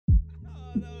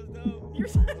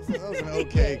That was an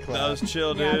okay clap. That was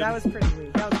chill, dude. Yeah, that was pretty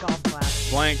weak. That was golf class.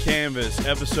 Blank canvas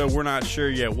episode. We're not sure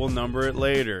yet. We'll number it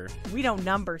later. We don't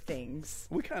number things.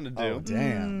 We kind of do. Oh,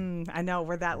 damn. I know,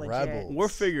 we're that legit. Rebels. We'll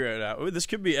figure it out. Ooh, this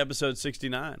could be episode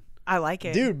 69. I like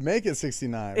it. Dude, make it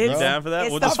 69, It's, bro. down for that?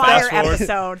 It's We'll the just fire fast forward.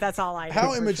 episode. That's all I know.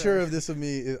 How for immature sure. of this of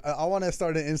me is I want to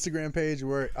start an Instagram page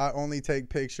where I only take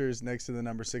pictures next to the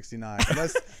number 69.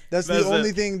 That's the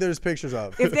only thing there's pictures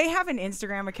of. If they have an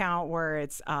Instagram account where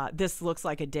it's this looks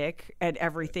like a dick and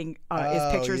everything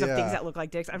is pictures of yeah. things that look like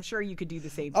dicks, I'm sure you could do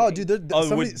the same thing. Oh, dude,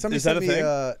 somebody is that sent a me.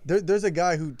 thing? There's a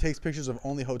guy who takes pictures of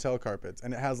only hotel carpets,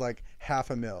 and it has like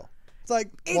 $500,000. It's like,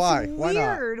 it's why? Why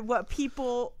not? weird what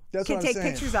people That's can what I'm take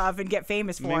saying. pictures of and get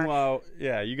famous for. Meanwhile,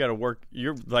 yeah, you got to work.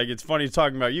 You're like, it's funny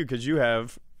talking about you because you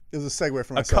have It was a segue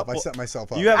for myself. I couple- set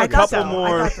myself up. you have I a thought couple so.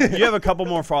 more. I thought so. You have a couple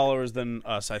more followers than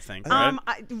us, I think. Right?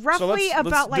 Roughly let's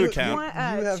about do a like count.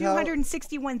 You have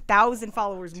 261,000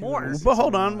 followers more, But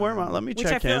hold on, where am I? Let me which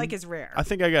check I feel in. like is rare. I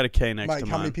think I got a K next Mike, to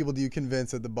how mine. many people do you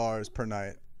convince at the bars per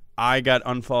night? I got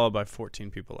unfollowed by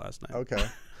 14 people last night. Okay.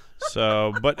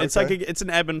 So, but it's Okay. like it's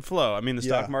an ebb and flow. I mean, the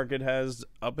stock Yeah. market has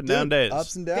up and Dude, down days.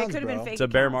 ups and They downs, could have bro. been fake. It's a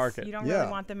bear accounts. market. You don't Yeah.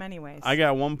 really want them anyways. I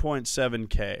got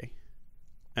 1.7K,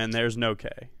 and there's no K.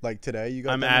 Like today, you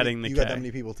got I'm that adding many, the you got K. that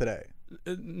many people today.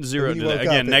 Zero When you today. woke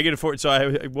Again, up, negative 4. So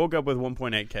I woke up with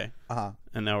 1.8K, Uh-huh.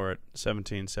 and now we're at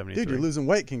 1773. Dude, you're losing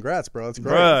weight. Congrats, bro. That's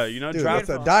great. Bruh, you know, Dude, drop, that's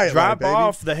a diet life, drop baby.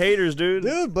 off the haters, dude.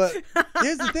 Dude, but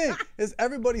here's the thing: is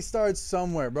everybody starts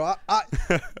somewhere, bro.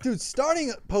 Dude,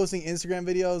 starting posting Instagram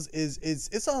videos is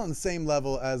it's on the same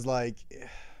level as like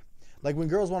when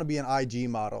girls want to be an IG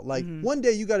model. Like one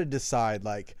day you got to decide,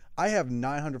 like, I have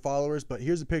 900 followers, but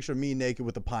here's a picture of me naked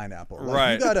with a pineapple. Like,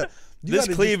 Right. You gotta. This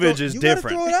cleavage is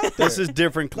different. Throw it out there. This is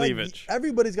different Like, cleavage.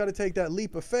 everybody's got to take that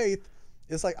leap of faith.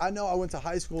 It's like, I know I went to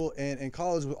high school and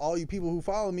college with all you people who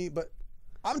follow me, but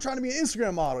I'm trying to be an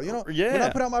Instagram model. You know, when I Yeah.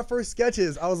 put out my first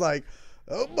sketches, I was like,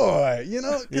 oh boy, you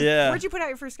know. 'Cause Yeah. Where'd you put out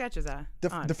your first sketches at?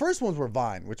 The first ones were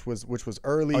Vine, which was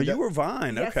early. Oh, you were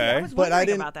Vine. Yeah, see, I Okay. was But I wondering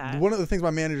didn't. about that. One of the things my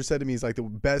manager said to me is like the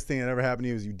best thing that ever happened to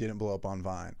you is you didn't blow up on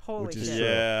Vine. Holy which is shit. true.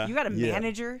 Yeah. You got a Yeah.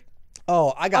 manager?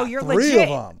 Oh, I got you're 3 legit.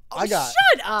 of them. I got.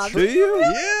 Shut up. Do you?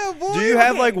 Yeah, boy. Do you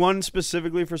have Okay. like one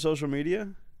specifically for social media?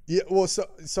 Yeah, well, so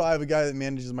I have a guy that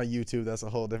manages my YouTube. That's a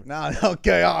whole different. Nah,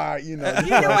 okay, all right, you know. You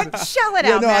know what? Shell it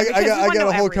Yeah, out, no, man. I because we got wanna know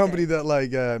a whole everything. company that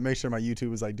like makes sure my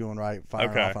YouTube is like doing right, firing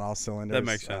Okay. off on all cylinders. That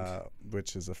makes sense.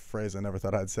 Which is a phrase I never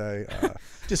thought I'd say.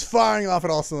 Just firing off at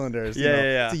all cylinders. You Yeah, know,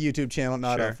 yeah. It's a YouTube channel,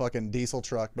 not Sure. a fucking diesel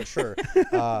truck, but sure.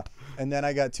 And then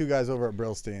I got 2 guys over at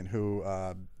Brillstein who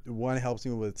one helps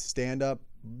me with stand-up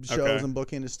shows Okay. and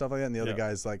booking and stuff like that, and the other Yeah.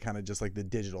 guy's like kind of just like the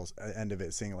digital end of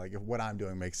it, seeing like if what I'm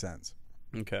doing makes sense.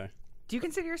 Okay. Do you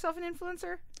consider yourself an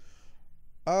influencer?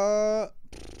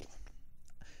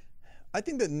 I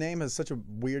think that name has such a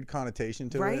weird connotation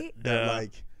to Right? it that Yeah.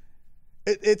 like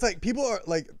it's like people are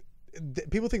like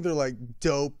people think they're like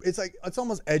dope. It's like it's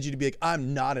almost edgy to be like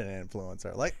I'm not an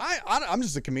influencer. Like I'm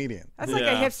just a comedian. That's like a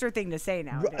Yeah. hipster thing to say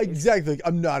nowadays. Exactly. Like,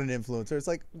 I'm not an influencer. It's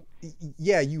like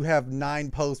yeah, you have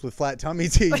 9 posts with flat tummy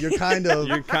tea. You're kind of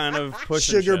You're kind of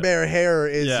pushing sugar shit. bear hair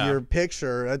is Yeah. your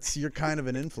picture. You're kind of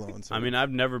an influencer. I mean,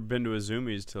 I've never been to a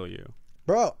Zoomies till you.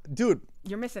 bro, dude,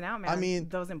 You're missing out, man. I mean-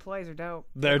 those employees are dope.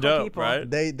 They're cool dope, people. right?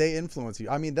 they influence you.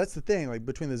 I mean, that's the thing. Like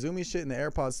between the Zoomies shit and the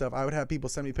AirPods stuff, I would have people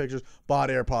send me pictures. Bought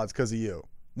AirPods because of you.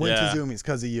 Went Yeah. to Zoomies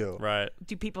because of you. Right.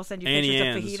 Do people send you Annie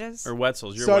pictures Ann's of fajitas? or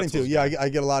Wetzel's. You're Starting Wetzel's to, yeah, guy. I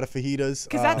get a lot of fajitas.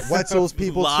 'Cause that's- Wetzel's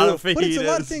people Lot too. of But it's a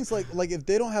lot of fajitas. things like if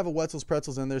they don't have a Wetzel's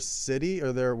pretzels in their city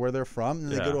or where they're from,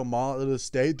 and they Yeah. go to a mall or the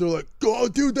state, they're like, "Oh,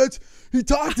 dude, he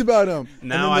talked about him." Now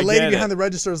and then I the lady get behind it. the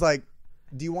register is like,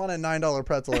 "Do you want a $9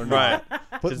 pretzel or not?" Right.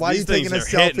 But 'Cause why are you these taking a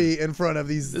things are hitting. selfie in front of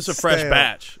these? This is a fresh stale-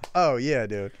 batch. Oh yeah,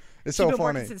 dude, it's She's so been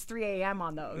funny. working since 3 a.m.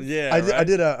 on those. Yeah. I right?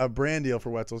 did a brand deal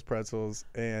for Wetzel's Pretzels,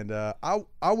 and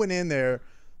I went in there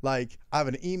like I have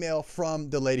an email from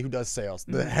the lady who does sales,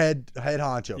 the head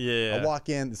honcho. Yeah. I walk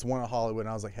in, this one in Hollywood, and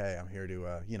I was like, hey, I'm here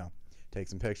to take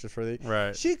some pictures for the.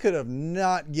 Right. She could have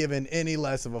not given any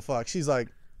less of a fuck. She's like,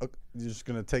 okay, you're just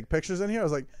gonna take pictures in here? I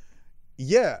was like,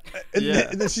 yeah. And, Yeah. Then,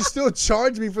 and then she still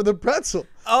charged me for the pretzel.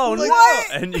 Oh I'm like, no!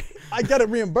 "What?" And you, I got it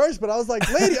reimbursed, but I was like,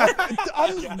 lady,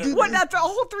 dude, What? That's a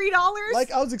whole $3?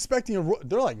 like I was expecting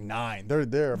they're like 9.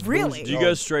 They're Really? bougie. do you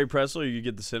go straight pretzel? Or you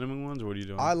get the cinnamon ones, or what are you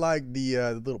doing? I like the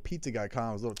little pizza guy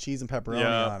combos, little cheese and pepperoni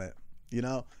Yeah. on it. You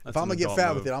know, if That's I'm an gonna get adult fat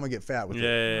move. with it, I'm gonna get fat with it.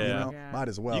 Yeah. You know, Yeah. might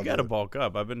as well. You got to dude. bulk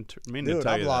up. I've been meaning to Dude,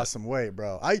 tell I've you lost that. some weight,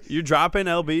 bro. You dropping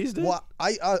lbs, dude? Well,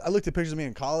 I looked at pictures of me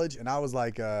in college, and I was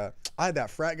like, I had that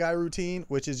frat guy routine,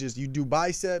 which is just you do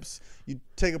biceps, you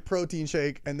take a protein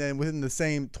shake, and then within the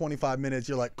same 25 minutes,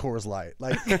 you're like Coors Light.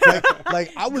 Like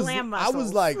I was, Glam I was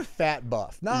muscles. like fat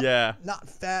buff, not Yeah. not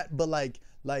fat, but like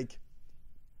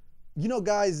you know,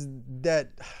 guys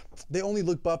that they only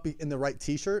look buff in the right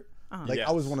T-shirt. Like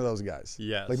I was Yes. one of those guys.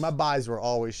 Yes. Like my buys were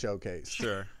always showcased.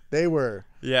 Sure. They were.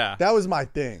 Yeah. That was my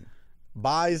thing.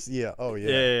 Buys, yeah. Oh, yeah.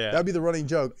 Yeah. That'd be the running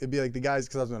joke. It'd be like the guys,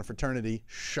 because I was in a fraternity,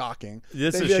 shocking.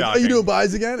 This They'd is be like, shocking. Oh, you doing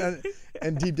buys again?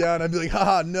 And deep down, I'd be like,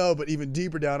 haha, no. But even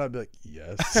deeper down, I'd be like,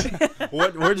 yes.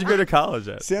 Where'd you go to college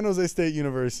at? San Jose State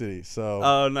University. So,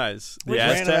 Oh, nice. The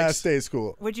random ass Aztecs. state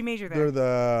school. What'd you major They're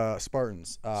there? the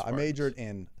Spartans. I majored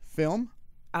in film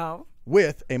Oh.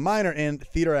 with a minor in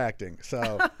theater acting.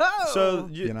 So, So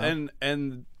You know?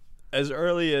 and as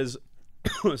early as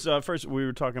so at first we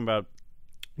were talking about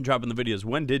dropping the videos.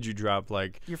 When did you drop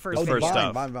like Your first the video. first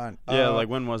stuff? Vine. Yeah, like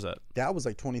when was that? That was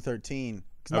like 2013.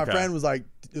 Because my Okay. friend was like,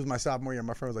 it was my sophomore year.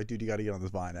 My friend was like, dude, you got to get on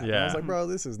this Vine app. And I was Yeah. like, bro,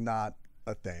 this is not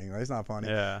a thing. Like, it's not funny.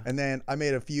 Yeah. And then I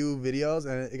made a few videos,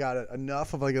 and it got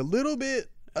enough of like a little Yeah.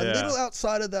 little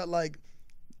outside of that, like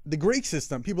the Greek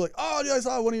system. People were like, oh, dude, I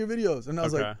saw one of your videos. And I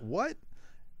was Okay. like, what?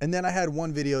 And then I had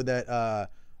one video that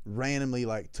randomly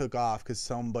like took off because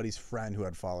somebody's friend who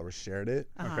had followers shared it.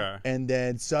 Okay. And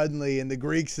then suddenly in the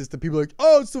Greek system, people were like,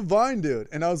 oh, it's the Vine dude.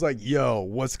 And I was like, yo,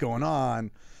 what's going on?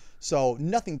 So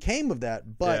nothing came of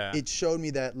that, but Yeah. it showed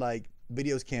me that like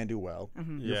videos can do well.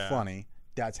 You're Yeah. funny.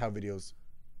 That's how videos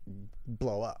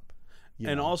blow up. you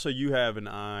And know? also you have an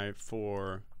eye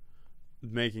for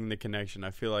making the connection.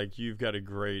 I feel like you've got a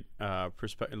great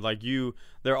perspective. Like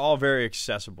they're all very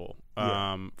accessible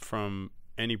from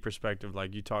any perspective.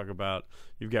 Like you talk about,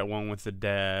 you've got one with the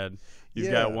dad,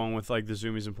 you've got Yeah. one with like the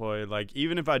Zoomies employee. Like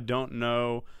even if I don't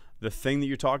know the thing that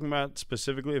you're talking about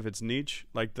specifically, if it's niche,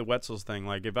 like the Wetzel's thing,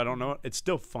 like if I don't know it, it's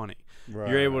still funny. Right.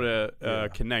 You're able to Yeah.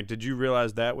 connect. Did you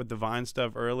realize that with the Vine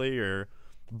stuff early, or?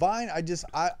 Vine,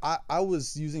 I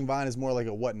was using Vine as more like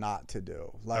a what not to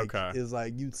do. Like Okay. is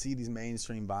like you'd see these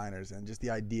mainstream Viners and just the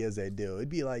ideas they do. It'd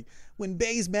be like when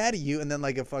Bay's mad at you, and then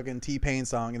like a fucking T-Pain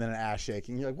song, and then an ass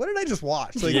shaking. You're like, what did I just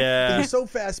watch? Like, Yeah. You're so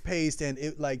fast paced, and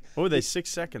it like What were they, 6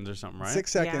 seconds or something, right?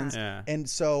 6 seconds. Yeah. And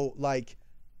so like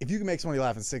if you can make somebody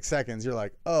laugh in 6 seconds, you're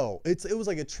like, oh, it was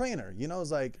like a trainer. You know,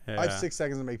 it's like I have Yeah. 6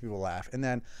 seconds to make people laugh. And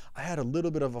then I had a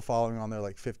little bit of a following on there,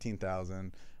 like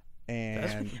 15,000.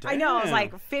 And I know. I was Damn.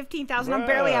 like 15,000. I'm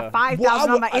barely at Bruh.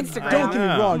 5,000 on my Don't Instagram. get me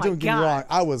Wow. wrong. Oh my Don't get me God. wrong.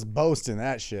 I was boasting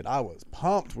that shit. I was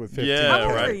pumped with 15. Yeah, How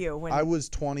old right. were you when? I was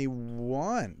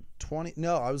 21. 20.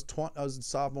 No, I was 20. I was a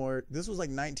sophomore. This was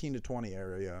like 19 to 20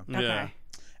 area. Okay. Yeah.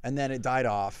 And then it died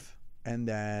off. And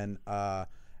then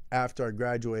after I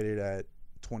graduated at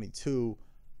 22,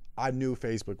 I knew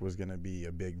Facebook was gonna be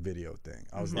a big video thing.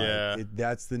 I was Yeah. like,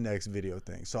 that's the next video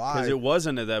thing. So Because it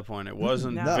wasn't at that point. It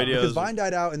wasn't No. no, because videos. Vine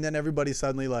died out, and then everybody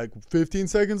suddenly like 15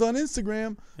 seconds on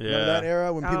Instagram. Remember Yeah. that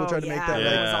era when people Oh, tried to make yeah, that?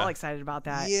 everyone Like, was Yeah. all excited about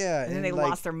that. Yeah, and then and they like-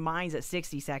 lost their minds at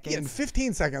 60 seconds. yeah, and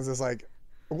 15 seconds is like,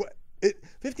 what?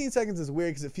 15 seconds is weird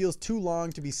because it feels too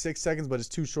long to be 6 seconds, but it's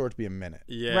too short to be a minute.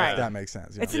 Yeah. Right. If that makes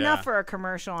sense. you It's know? Yeah. enough for a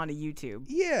commercial on a YouTube.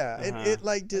 Yeah, it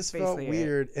like just felt basically it.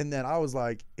 weird. And then I was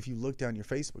like, if you look down your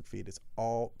Facebook feed, it's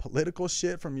all political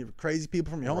shit from your crazy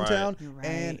people from your Right. hometown You're right.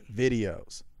 and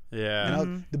videos. Yeah.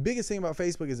 And the biggest thing about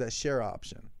Facebook is that share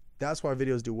option. That's why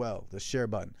videos do well. The share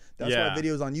button. That's Yeah. why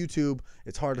videos on YouTube,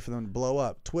 it's harder for them to blow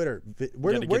up. Twitter.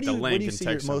 Where gotta do get the you link and see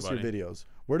text most of your somebody. videos?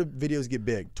 Where do videos get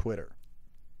big? Twitter.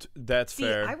 That's See,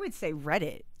 fair. I would say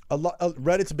Reddit. A lot.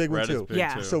 Reddit's a big one Reddit's too. big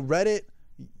Yeah. too. So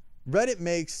Reddit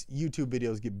makes YouTube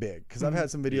videos get big because I've had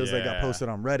some videos that got Yeah. posted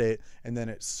on Reddit and then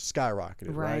it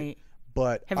skyrocketed. Right.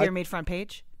 But Have you ever made front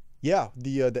page? yeah,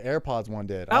 the AirPods one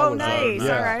did. Oh, I was nice. Like,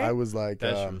 yeah, All right. I was like,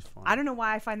 that shit was fun. I don't know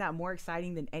why I find that more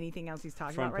exciting than anything else he's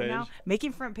talking Front about right now. page?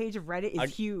 Making front page of Reddit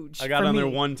is huge. I got for on there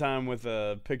me. one time with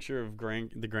a picture of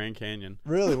the Grand Canyon.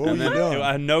 really, what were And you then doing?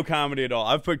 I had no comedy at all.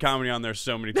 I've put comedy on there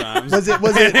so many times. Was it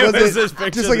And was this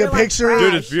picture just like a that- picture? You're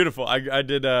Dude, like, it's beautiful. I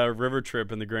did a river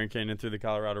trip in the Grand Canyon through the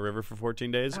Colorado River for 14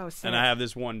 days. Oh, sick. And I have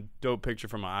this one dope picture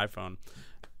from my iPhone.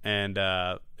 And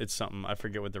it's something, I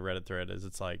forget what the Reddit thread is.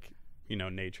 It's like,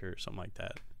 nature or something like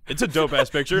that. It's a dope ass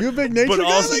picture. You a big nature but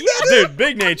guy also, like that, dude,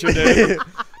 big nature, dude.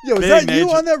 Yo, is Big that you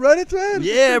nature. on that Reddit thread?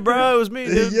 Yeah, bro, it was me,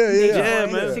 dude. Yeah, yeah, yeah,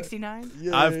 Boy, man. 69.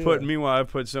 Yeah, I've yeah, put yeah. meanwhile I've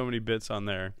put so many bits on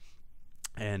there,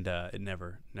 and it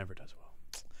never does well.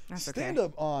 That's okay. Stand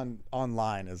up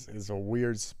online is a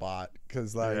weird spot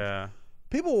because like Yeah,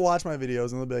 people will watch my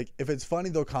videos and they'll be like, if it's funny,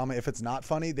 they'll comment. If it's not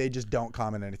funny, they just don't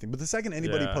comment anything. But the second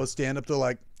anybody posts stand up, they're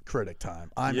like, critic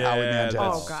time. I'm Howie Mandel.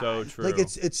 Oh, God. So true. Like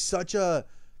it's such a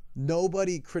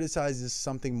nobody criticizes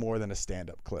something more than a stand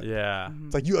up clip. Yeah.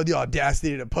 It's like you had the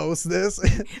audacity to post this.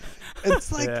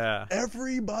 It's like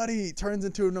everybody turns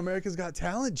into an America's Got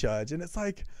Talent judge, and it's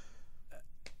like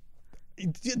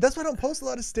that's why I don't post a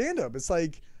lot of stand up. It's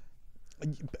like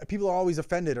people are always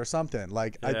offended or something.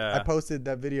 Like I posted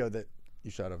that video that you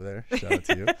shot over there. Shout out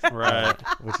to you. Right.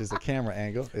 Which is a camera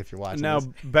angle if you're watching Now, this.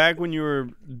 back when you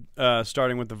were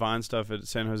starting with the Vine stuff at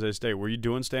San Jose State, were you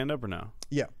doing stand-up or no?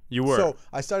 Yeah. You were? So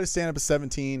I started stand-up at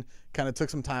 17, kind of took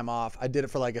some time off. I did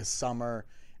it for like a summer,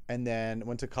 and then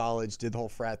went to college, did the whole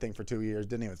frat thing for 2 years,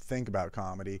 didn't even think about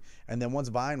comedy. And then once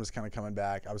Vine was kind of coming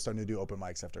back, I was starting to do open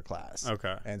mics after class.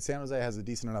 Okay. And San Jose has a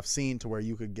decent enough scene to where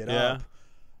you could get up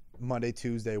Monday,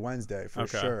 Tuesday, Wednesday for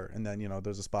sure. And then, you know,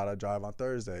 there's a spot I drive on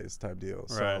Thursdays type deal.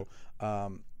 Right.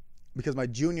 So because my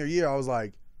junior year, I was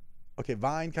like, okay,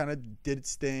 Vine kind of did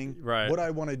its thing. Right. What I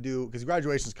want to do, because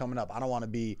graduation's coming up, I don't want to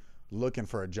be looking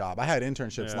for a job. I had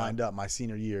internships lined up my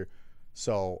senior year.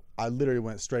 So I literally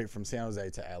went straight from San Jose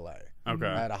to LA. Okay.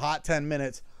 I had a hot 10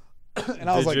 minutes and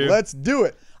I was like, let's do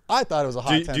it. I thought it was a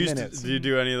hot 10 minutes. Do you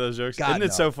do any of those jokes? God, Isn't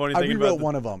it so funny thinking about I rewrote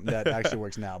one of them that actually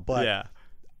works now. But yeah.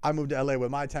 I moved to LA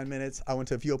with my 10 minutes. I went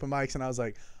to a few open mics and I was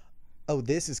like, oh,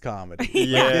 this is comedy.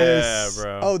 Yeah,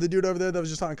 bro. Oh, the dude over there that was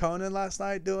just on Conan last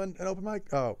night doing an open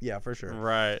mic? Oh, yeah, for sure.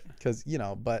 Right. Because, you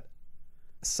know, but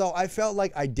so I felt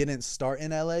like I didn't start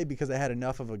in LA because I had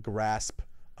enough of a grasp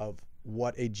of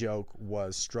what a joke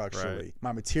was structurally. Right.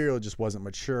 My material just wasn't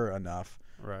mature enough.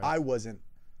 Right. I wasn't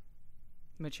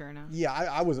mature enough. Yeah,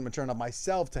 I wasn't mature enough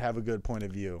myself to have a good point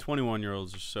of view.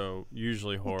 21-year-olds are so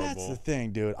usually horrible. That's the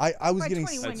thing, dude. I was By getting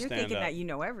 21, you're thinking that you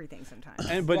know everything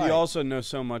sometimes. But you also know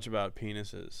so much about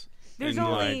penises. There's and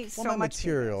only like, so my much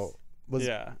material was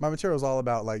my material was all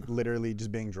about like literally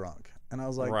just being drunk. And I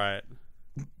was like, right.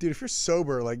 Dude, if you're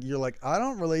sober, like you're like, I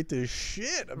don't relate to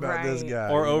shit about this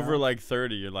guy. Or over like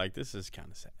 30, you're like, this is kind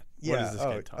of sad. Yeah. What is this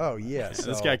guy talking about? Yeah.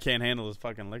 So, this guy can't handle his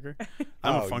fucking liquor.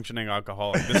 I'm a functioning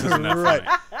alcoholic. This isn't that right.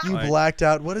 funny. You blacked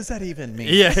out. What does that even mean?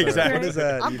 Yeah, sir? exactly. What is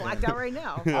that? I'm blacked out right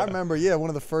now. I remember, one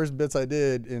of the first bits I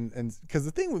did, and because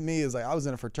the thing with me is like I was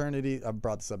in a fraternity. I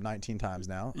brought this up 19 times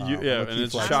now. And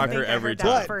it's a shocker every that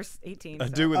time. First 18. A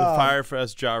dude with a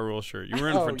Firefest Ja Rule shirt. You were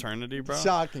in a fraternity, bro.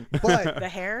 Shocking. But the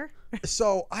hair.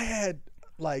 So I had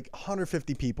like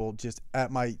 150 people just at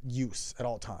my use at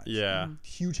all times. Yeah.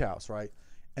 Huge house, right?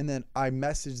 And then I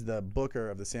messaged the booker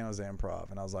of the San Jose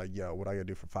Improv, and I was like, yo, what I gotta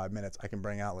do for 5 minutes? I can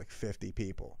bring out like 50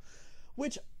 people.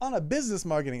 Which on a business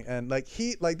marketing end, like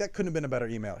that couldn't have been a better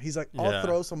email. He's like, I'll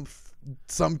throw some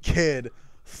kid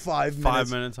 5 minutes.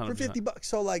 5 minutes, 100%. For $50.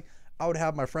 So like I would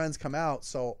have my friends come out,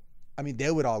 so I mean they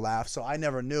would all laugh. So I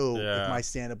never knew if my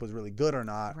stand-up was really good or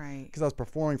not. Right. Because I was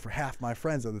performing for half my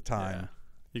friends at the time. Yeah.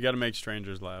 You got to make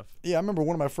strangers laugh. Yeah, I remember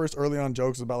one of my first early on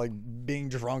jokes was about like being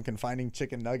drunk and finding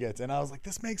chicken nuggets, and I was like,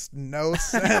 "This makes no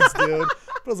sense, dude."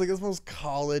 But I was like, "This most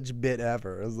college bit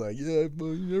ever." I was like, "Yeah, but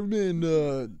you never been."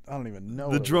 I don't even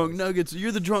know the drunk nuggets.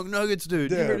 You're the drunk nuggets,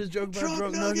 dude. You heard his joke about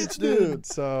drunk nuggets, dude.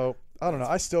 So I don't know.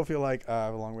 I still feel like I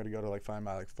have a long way to go to like find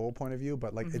my like full point of view,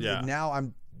 but like now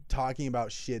I'm talking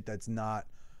about shit that's not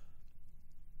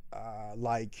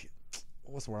like.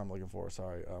 What's the word I'm looking for?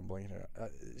 Sorry, I'm blanking here.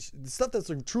 Stuff that's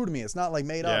like true to me. It's not like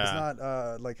made up. It's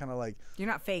not like kind of like you're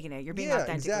not faking it. You're being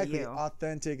authentic. Exactly. You.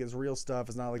 Authentic is real stuff.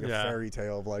 It's not like a fairy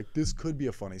tale of like this could be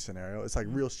a funny scenario. It's like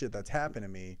real shit that's happened to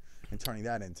me and turning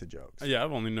that into jokes. Yeah,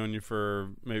 I've only known you for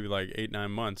maybe like 8-9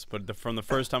 months, but from the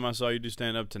first time I saw you do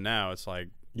stand up to now, it's like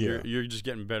you're just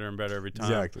getting better and better every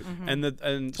time. Exactly.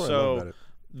 And so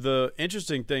the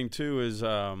interesting thing too is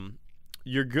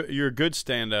you're a good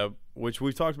stand up, which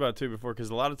we've talked about too before, because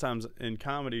a lot of times in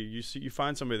comedy you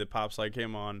find somebody that pops like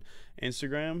him on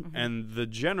Instagram, and the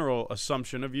general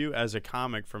assumption of you as a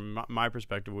comic from my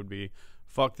perspective would be,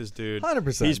 fuck this dude,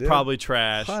 100%, he's probably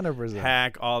trash, 100%,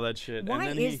 hack, all that shit. Why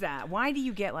is that? Why do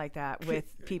you get like that with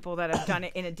people that have done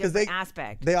it in a different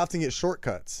aspect? They often get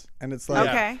shortcuts, and it's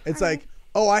like it's like,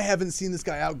 oh, I haven't seen this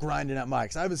guy out grinding at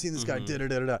mics. I haven't seen this guy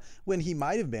da-da-da-da-da. When he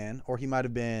might have been, or he might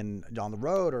have been on the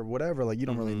road or whatever. Like, you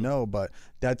don't really know, but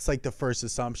that's like the first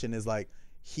assumption is like,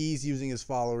 he's using his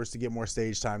followers to get more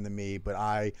stage time than me, but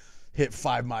I hit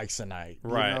 5 mics a night.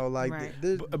 Right. You know, like,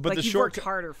 but like the you've worked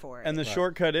harder for it. And the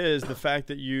shortcut is the fact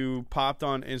that you popped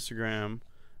on Instagram,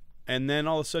 and then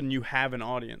all of a sudden you have an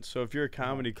audience. So if you're a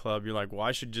comedy club, you're like, well,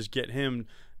 I should just get him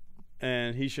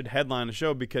and he should headline a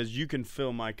show because you can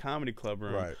fill my comedy club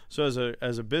room. Right. So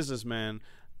as a businessman,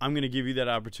 I'm going to give you that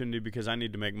opportunity because I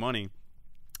need to make money.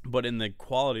 But in the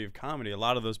quality of comedy, a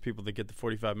lot of those people that get the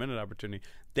 45-minute opportunity,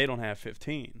 they don't have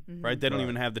 15, right? They don't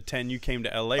even have the 10 you came to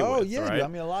LA with. Oh yeah, right? dude. I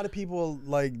mean, a lot of people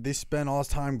like they spend all this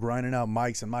time grinding out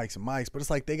mics and mics and mics, but it's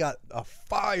like they got a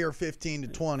fire 15 to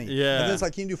 20. Yeah. And then it's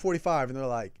like, can you do 45? And they're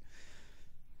like,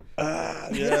 you know,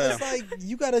 it's like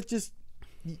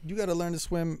you gotta learn to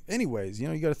swim anyways. You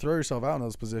know, you gotta throw yourself out in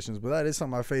those positions. But that is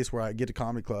something I face where I get to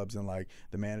comedy clubs and like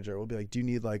the manager will be like, do you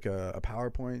need like a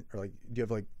PowerPoint, or like do you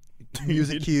have like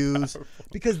music cues?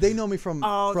 Because they know me from my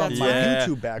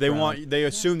YouTube background. They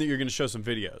assume that you're going to show some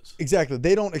videos. Exactly.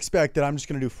 They don't expect that I'm just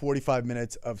going to do 45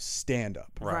 minutes of stand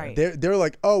up. Right. They're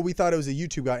like, "Oh, we thought it was a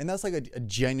YouTube guy." And that's like a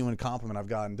genuine compliment I've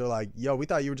gotten. They're like, "Yo, we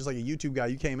thought you were just like a YouTube guy.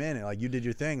 You came in and like you did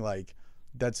your thing." Like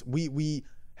that's we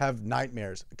have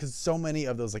nightmares because so many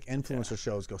of those like influencer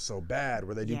shows go so bad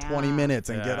where they do 20 minutes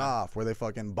and get off, where they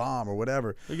fucking bomb or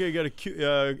whatever. Okay, you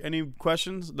got any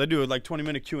questions? They do like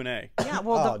 20-minute Q&A. Yeah,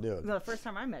 well, the first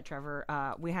time I met Trevor,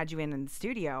 we had you in the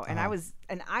studio, and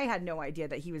I had no idea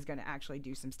that he was going to actually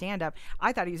do some stand up.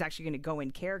 I thought he was actually going to go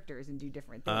in characters and do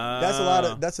different things.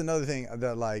 That's another thing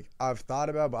that like I've thought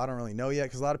about, but I don't really know yet,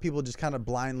 because a lot of people just kind of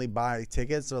blindly buy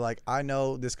tickets. They're like, I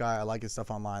know this guy, I like his stuff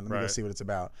online. Let me go see what it's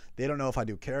about. They don't know if I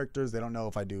do characters. They don't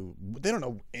know they don't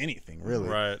know anything really.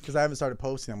 Right. Because I haven't started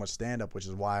posting that much stand up, which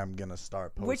is why I'm gonna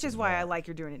start posting. Which is why more. I like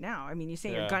you're doing it now. I mean, you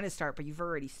say you're gonna start, but you've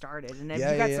already started, and then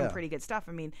Yeah, you got yeah, some yeah. pretty good stuff.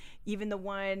 I mean, even the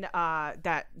one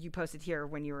that you posted here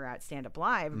when you were at Stand Up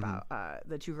Live about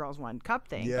the 2 Girls 1 Cup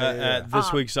thing. Yeah.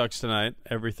 This Week Sucks Tonight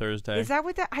every Thursday. Is that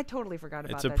what that? I totally forgot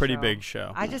about. It's a that pretty show. big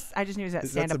show. I just knew it was at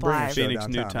That's Stand a Up brilliant Live. show. Phoenix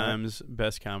New downtown, right? Times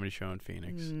best comedy show in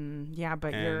Phoenix. Yeah,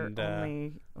 but you're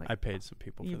only. Like, I paid some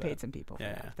people. you for paid that. some people. For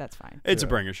that. That's fine. It's a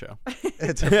bringer show.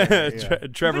 It's a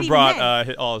Trevor But even brought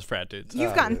then, all his frat dudes.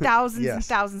 You've gotten thousands and yes.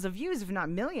 thousands of views, if not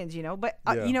millions, you know. But,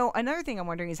 Yeah. you know, another thing I'm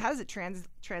wondering is how does it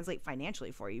translate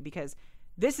financially for you? Because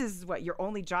this is what, your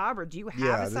only job, or do you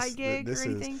have a side gig or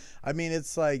anything? I mean,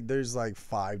 it's like there's like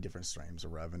 5 different streams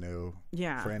of revenue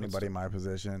for anybody in my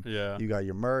position. Yeah. You got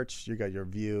your merch, you got your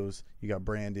views, you got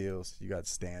brand deals, you got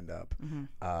stand-up.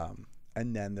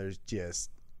 And then there's just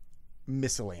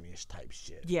miscellaneous type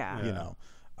shit. Yeah. You know?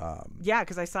 Yeah,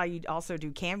 because I saw you also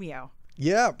do Cameo.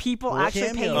 Yeah. People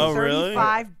actually pay you Oh, really?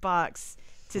 $35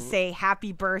 to say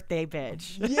happy birthday,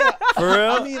 bitch. Yeah. For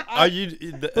real? I mean, Are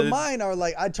you? but mine are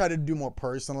like, I try to do more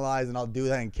personalized, and I'll do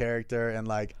that in character. And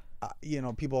like, you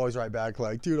know, people always write back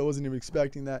like, dude, I wasn't even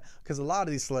expecting that. Because a lot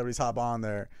of these celebrities hop on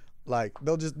there, like,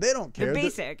 they don't care. They're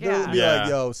basic, They'll be Yeah. like,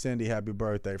 yo, Cindy, happy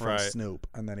birthday from Right. Snoop.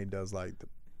 And then he does like the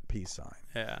peace sign.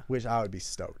 Yeah. Which I would be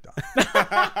stoked on,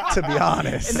 to be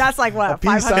honest. And that's like, what, A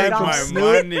peace sign from My $500?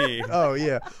 Snoop? money. Oh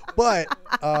yeah, but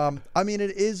I mean,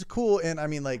 it is cool, and I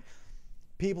mean, like,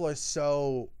 people are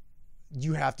so,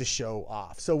 you have to show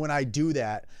off. So when I do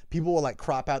that, people will like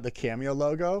crop out the Cameo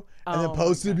logo and then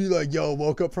post it and be like, "Yo,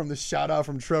 woke up from the shout out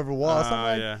from Trevor Wallace." I'm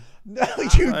like, Yeah. no,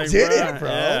 you Like, did bro, it, bro.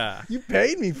 yeah. You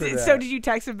paid me for that. So did you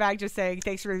text him back just saying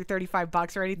thanks for the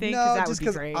 $35 or anything? No, that just would be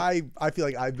because great. I feel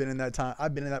like I've been in that time.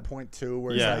 I've been in that point too,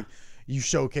 where Yeah. it's like you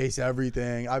showcase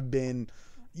everything. I've been,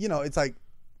 you know, it's like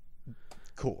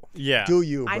cool. Yeah. Do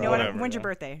you, bro? I know. Whatever, When's yeah. your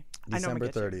birthday? I know I'm December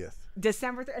gonna get you. 30th.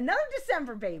 Another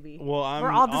December baby. Well, I'm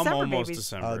We're all December almost babies.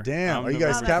 December. Oh damn! I'm Are you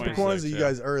guys November Capricorns 26th, or you yeah.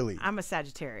 guys early? I'm a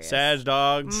Sagittarius. Sag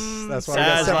dogs. That's why I Sag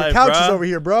got 7 life, couches bro. over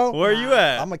here, bro. Where you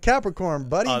at? I'm a Capricorn,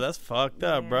 buddy. Oh, that's fucked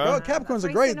up, bro. Bro, Capricorns That's are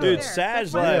why great, he's sitting over dude. there. Sag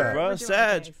That's why life, we're bro. doing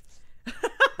Sag. things.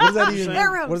 What does that even?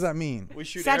 Arrows. What does that mean? We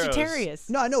shoot arrows. Sagittarius.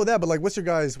 No, I know that, but like, what's your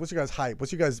guys' hype?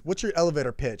 What's your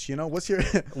elevator pitch? You know, what's your?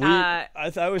 I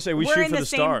would say we We're shoot in for the the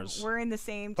same, stars. We're in the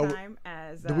same time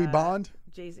as. Do we bond?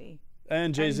 Jay-Z.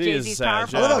 And Jay-Z is Jay-Z's Sag.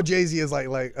 powerful. I love how Jay-Z is like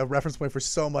a reference point for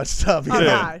so much stuff. you Oh know?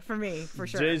 God, for me, for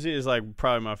sure. Jay-Z is like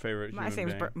probably my favorite My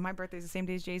human being. my birthday's the same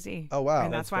day as Jay-Z. Oh, wow.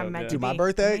 And that's why I'm meant to Dude, be. my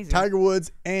birthday, Amazing. Tiger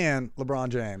Woods and LeBron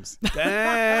James.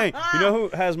 Dang. You know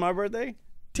who has my birthday?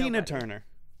 Tina Nobody. Turner.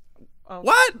 Oh.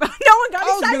 What? No one got I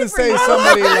was excited gonna for say you.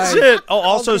 somebody That's like it. Oh,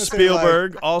 also gonna say, like-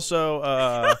 Spielberg.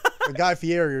 Also, Guy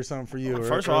Fieri or something for you. Or,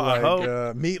 First of all, or I like,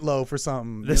 hope- Meatloaf or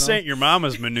something. this you know? ain't your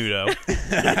mama's menudo.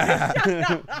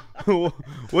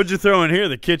 What'd you throw in here?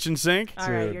 The kitchen sink? All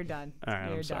right, Dude. you're done. All right,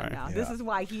 you're I'm sorry. done now. Yeah. This is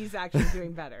why he's actually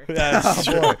doing better. That's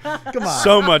Oh, true. boy. Come on.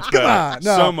 So much better. Come on.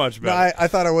 No, So much no, better. I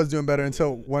thought I was doing better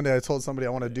until one day I told somebody I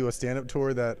want to do a stand-up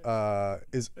tour that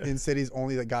is in cities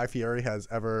only that Guy Fieri has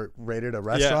ever rated a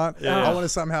restaurant. yeah. I want to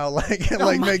somehow like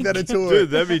make that a tour.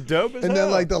 Dude, that'd be dope as and hell.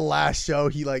 then like the last show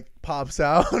he like pops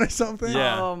out or something.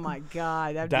 Yeah. Oh my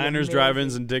God. That'd be Diners, amazing.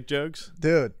 drive-ins, and dick jokes.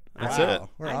 Dude. That's wow. it.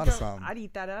 We're I'd on to go- something. I'd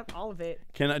eat that up, all of it.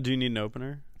 Do you need an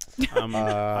opener?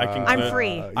 I'm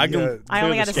free. I can. Yeah. I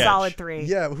only clear got a the sketch. solid 3.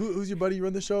 Yeah, who's your buddy you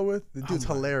run the show with? The dude's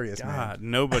hilarious, man. God,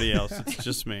 nobody else. It's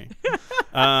just me.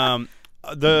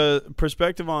 The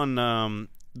perspective on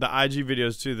the IG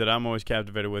videos too that I'm always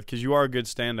captivated with, because you are a good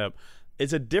stand-up.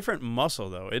 It's a different muscle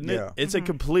though, isn't it? Yeah. It's a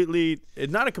completely,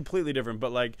 not a completely different,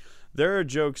 but like there are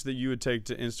jokes that you would take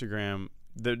to Instagram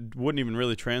that wouldn't even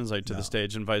really translate to the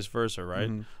stage and vice versa, right?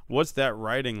 What's that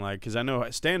writing like? Because I know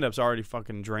stand-up's already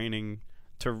fucking draining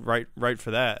to write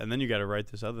for that, and then you got to write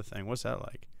this other thing. What's that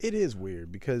like? It is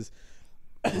weird because,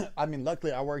 I mean,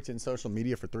 luckily I worked in social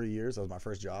media for 3 years. That was my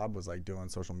first job, was like doing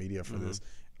social media for this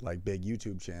like big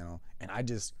YouTube channel, and I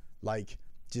just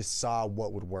saw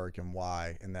what would work and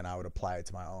why, and then I would apply it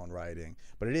to my own writing.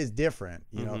 But it is different,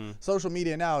 you know. Social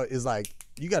media now is like,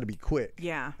 you got to be quick.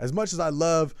 Yeah. As much as I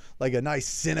love like a nice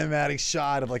cinematic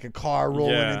shot of like a car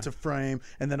rolling into frame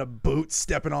and then a boot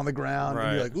stepping on the ground,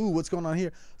 and you're like, ooh, what's going on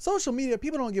here? Social media,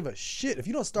 people don't give a shit. If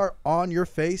you don't start on your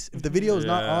face, if the video is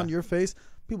not on your face,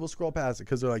 people scroll past it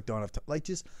because they're like, don't have time. Like,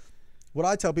 just what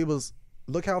I tell people is,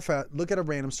 look how fast. Look at a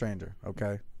random stranger,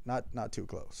 okay? Not too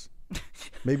close.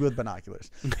 Maybe with binoculars.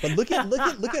 But look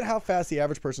at how fast the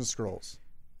average person scrolls.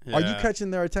 Yeah. Are you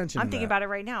catching their attention? I'm thinking about it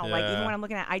right now. Like even when I'm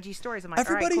looking at IG stories, I'm like,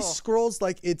 everybody all right, cool. scrolls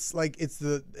like it's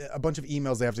a bunch of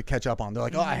emails they have to catch up on. They're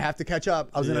like, oh, I have to catch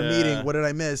up. I was in a meeting. What did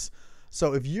I miss?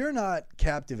 So if you're not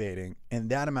captivating in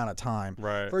that amount of time,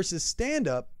 versus stand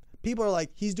up, people are like,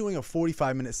 he's doing a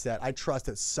 45-minute set. I trust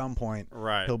at some point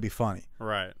he'll be funny.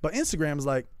 Right. But Instagram is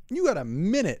like, you got a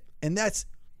minute, and that's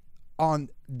on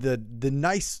the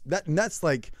nice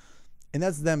and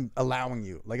that's them allowing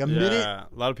you like a minute. A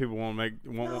lot of people won't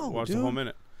watch the whole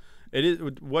minute. It is.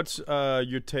 What's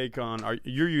your take on?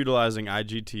 You're utilizing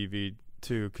IGTV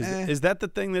too? Because is that the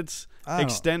thing that's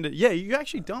extended? Yeah, you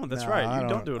actually don't. That's right. You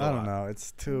don't do it a lot. I don't know.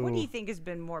 It's too. What do you think has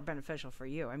been more beneficial for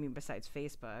you? I mean, besides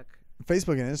Facebook.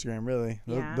 Facebook and Instagram, really.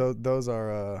 Yeah. Those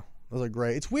are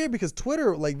great. It's weird because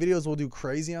Twitter, like, videos will do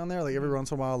crazy on there. Like, every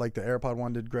once in a while, like, the AirPod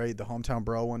one did great. The Hometown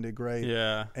Bro one did great.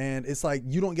 Yeah. And it's like,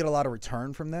 you don't get a lot of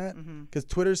return from that because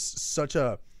Twitter's such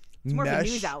a It's more mesh. of a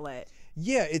news outlet.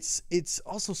 Yeah, it's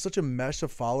also such a mesh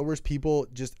of followers. People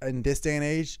just, in this day and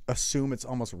age, assume it's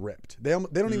almost ripped. They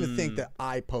don't even think that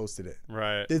I posted it.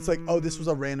 Right. It's like, oh, this was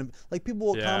a random, like, people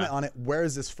will comment on it. Where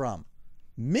is this from?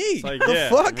 Me. It's like, the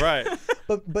fuck? Right.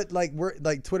 But like, we're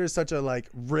like, Twitter's such a like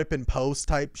rip and post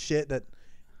type shit that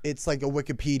it's like a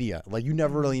Wikipedia. Like, you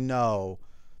never really know.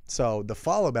 So the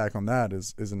follow back on that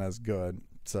isn't as good.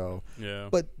 So yeah.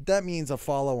 But that means a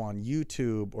follow on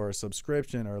YouTube or a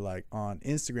subscription or like on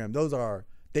Instagram.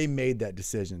 They made that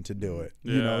decision to do it.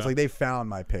 You know, it's like they found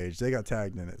my page. They got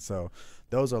tagged in it. So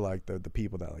those are like the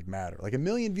people that like matter. Like 1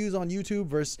 million views on YouTube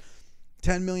versus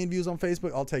 10 million views on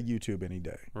Facebook, I'll take YouTube any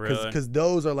day. Really? Because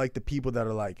those are like the people that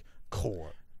are like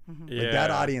core. Like that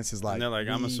audience is like, and they're like,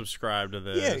 I'm gonna subscribe to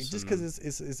this. Yeah, just because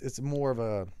it's more of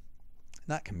a,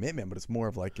 not commitment, but it's more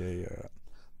of like a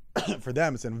for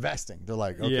them it's investing. They're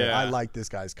like, okay, I like this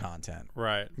guy's content.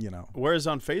 Right. You know. Whereas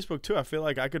on Facebook too, I feel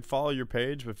like I could follow your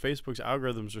page, but Facebook's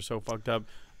algorithms are so fucked up.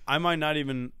 I might not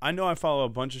even. I know I follow a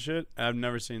bunch of shit, and I've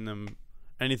never seen them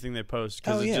anything they post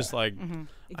because it's just like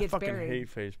I fucking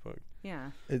hate Facebook.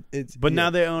 Yeah. But now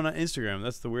they own Instagram.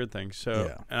 That's the weird thing.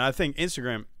 So, and I think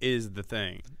Instagram is the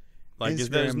thing. Like,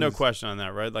 there's no question on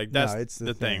that, right? Like, that's it's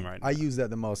the thing right now. I use that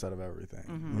the most out of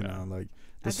everything. You know, like.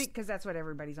 I think because that's what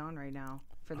everybody's on right now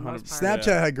for the most part.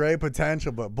 Snapchat had great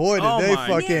potential, but boy, did they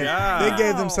fucking they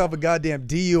gave themselves a goddamn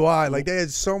DUI. Like, they had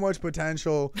so much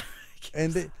potential,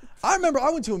 and I remember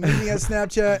I went to a meeting at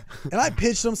Snapchat and I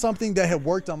pitched them something that had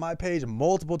worked on my page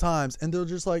multiple times, and they're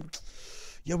just like,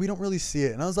 yeah, we don't really see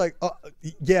it. And I was like, oh,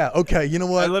 yeah, okay, you know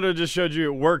what? I literally just showed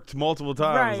you it worked multiple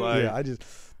times. Right. Like, yeah,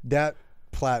 that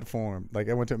platform, like,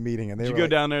 I went to a meeting and they Did were you go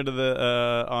down there to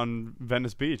the on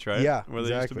Venice Beach, right? Yeah, where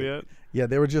they used to be at? Yeah,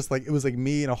 they were just like, it was like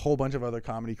me and a whole bunch of other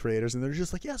comedy creators, and they're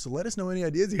just like, yeah, so let us know any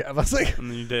ideas you have. I was like,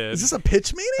 and then you did. Is this a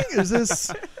pitch meeting? Is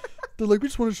this? They're like, we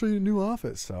just want to show you a new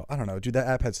office. So I don't know, dude. That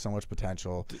app had so much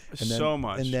potential. And then, so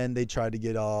much. And then they tried to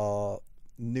get all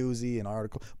newsy and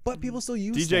article, but people still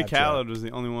use DJ Snapchat. Khaled was the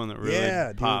only one that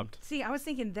really popped. Dude. See, I was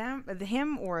thinking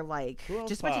him or like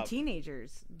just a bunch of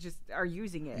teenagers just are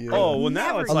using it. Yeah. Oh well,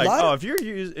 now it's like,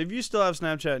 if you still have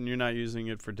Snapchat and you're not using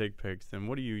it for dick pics, then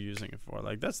what are you using it for?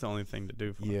 Like, that's the only thing to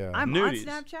do for it. I'm nudies.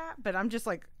 on Snapchat, but I'm just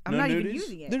like, I'm not even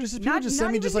using it. People just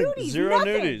send me just like nudies, zero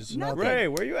nothing, nudies. Nothing. Ray,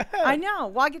 where you at? I know.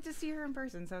 Well, I get to see her in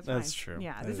person, so it's fine. That's true.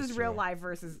 Yeah, this is real life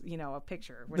versus a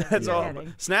picture. That's all.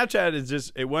 Snapchat is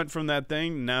just, it went from that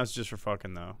thing. Now it's just for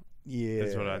fucking though. Yeah.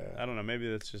 That's what I don't know. Maybe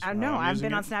that's just. I how know. I'm I've using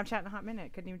been it. on Snapchat in a hot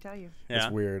minute. Couldn't even tell you. Yeah.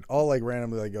 It's weird. I'll like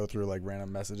randomly like go through like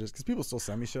random messages because people still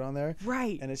send me shit on there.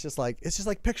 Right. And it's just like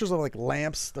pictures of like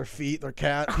lamps, their feet, their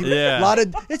cat. People, Yeah. A lot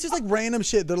of it's just like random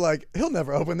shit. They're like, he'll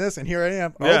never open this, and here I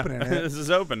am opening it. This is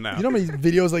open now. You know how many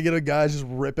videos I get of guys just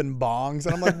ripping bongs,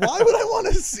 and I'm like, why would I want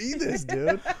to see this,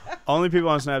 dude? Only people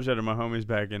on Snapchat are my homies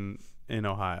back in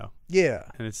Ohio, Yeah.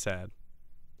 and it's sad.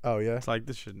 Oh yeah. It's like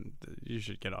you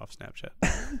should get off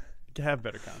Snapchat. Have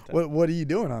better content. What are you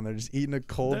doing on there? Just eating a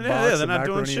cold box They're of not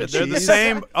doing macaroni shit. and They're the cheese?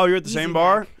 same. Oh, you're at the Easy same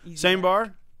bar? Mac. Easy Same Mac.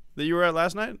 bar that you were at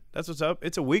last night? That's what's up.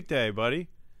 It's a weekday, buddy.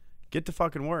 Get to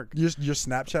fucking work. You're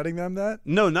Snapchatting them that?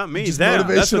 No, not me. Just Them.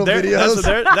 That's motivational what they're, videos?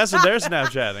 That's what they're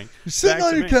Snapchatting. You're sitting Back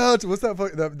on to your me. couch. What's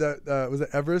that? Was it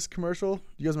Everest commercial?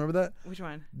 You guys remember that? Which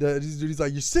one? This dude's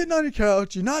like, you're sitting on your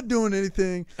couch. You're not doing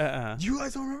anything. Uh-uh. You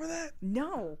guys don't remember that?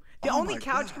 No. The Oh only my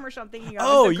couch God. commercial I'm thinking of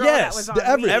Oh, is the girl yes. that was on The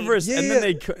Everest. Everest, Yeah, and yeah.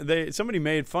 then they somebody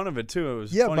made fun of it too. It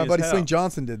was Yeah, funny my as buddy hell. Swing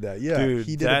Johnson did that. Yeah, Dude,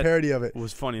 he did a that parody of it.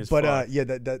 was funny as But fuck. yeah,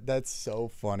 that's so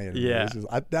funny. to me. Yeah. It's just-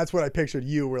 that's what I pictured.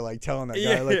 You were like telling that guy,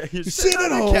 Yeah, like, yeah, you're you're sitting at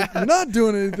sitting on home, your you're not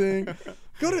doing anything.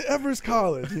 Go to Everest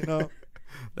College, you know.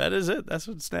 That is it. That's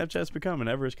what Snapchat's become, an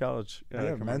Everest College.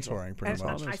 Yeah, commercial. mentoring pretty And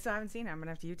much. I still haven't seen it. I'm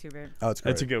gonna have to YouTube it. Oh, it's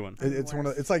great. That's a good one. It's one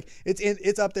of. It's like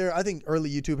it's up there. I think early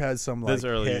YouTube has some like That's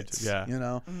early hits. YouTube, yeah. You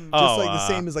know, Mm-hmm. just Oh, like the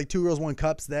same as like Two Girls One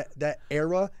Cups. That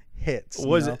era hits. you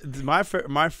Was know? it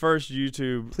my first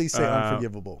YouTube? Please say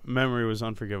Unforgivable. Memory was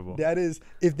Unforgivable. That is,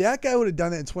 if that guy would have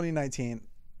done that in 2019,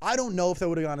 I don't know if that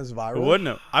would have gone as viral. It wouldn't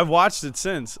have. I've watched it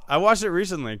since. I watched it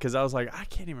recently because I was like, I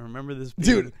can't even remember this.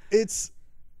 Being, Dude, it's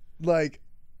like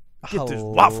get this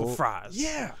waffle fries.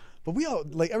 Yeah, but we all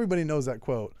like everybody knows that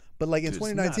quote. But like in Dude, it's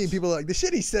 2019, nuts. people are like the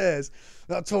shit he says.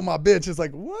 I told my bitch, it's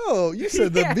like, whoa, you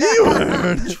said the Yeah. B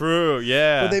word. True.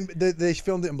 Yeah. But they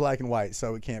filmed it in black and white,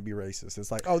 so it can't be racist.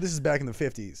 It's like, oh, this is back in the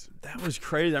 50s. That was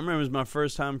crazy. I remember it was my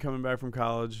first time coming back from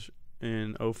college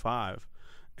in 05,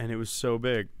 and it was so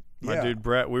big. My Yeah. dude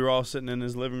Brett, we were all sitting in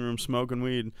his living room smoking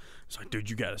weed. It's like, dude,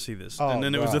 you got to see this. Oh, and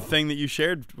then it was a wow. thing that you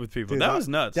shared with people. Dude, that was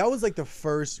nuts. That was like the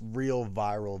first real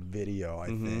viral video, I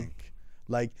think,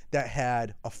 like that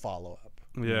had a follow up.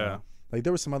 Yeah. Like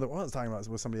there was some other. What I was talking about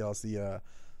with somebody else. The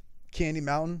Candy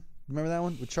Mountain. Remember that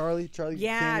one with Charlie?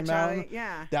 Yeah, Candy Charlie. Mountain?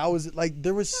 Yeah. That was like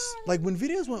there was like when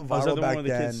videos went was that viral the back one with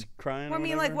the then. kids crying? Well, I or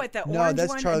mean, like whatever? what the No, orange that's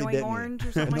one, Charlie Annoying Bit Me. Orange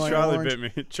or something Annoying like Charlie Orange. bit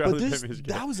me. But Charlie bit this, me. is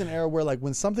good. that was an era where like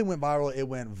when something went viral, it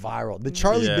went viral. The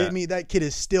Charlie Yeah. Bit Me, that kid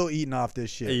is still eating off this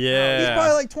shit. Yeah. He's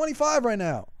probably like 25 right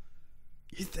now.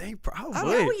 You think that.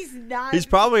 probably? No, he's not. He's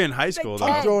probably in high school like though.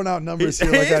 I'm throwing out numbers He's,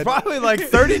 here like that. probably like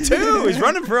 32. He's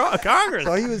running for Congress.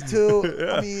 So he was two.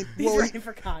 I mean, He's well, running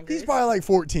for Congress. he's probably like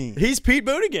 14. He's Pete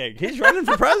Buttigieg. He's running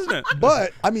for president.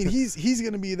 But I mean, he's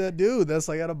gonna be that dude that's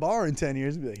like at a bar in 10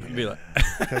 years. And be like, Be like,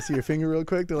 can I see your finger real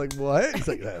quick? They're like, what? He's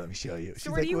like, let me show you. She's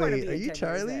So where like, do you want to wait, be are in you 10 years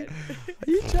Charlie? then?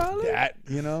 are you Charlie? That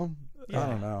you know? I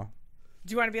don't know.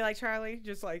 Do you want to be like Charlie?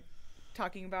 Just like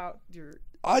talking about your.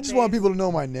 I just want days? people to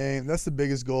know my name. That's the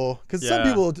biggest goal. Because some Yeah.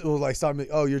 people will like stop me.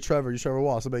 Oh, you're Trevor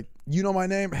Wallace. I'm like, you know my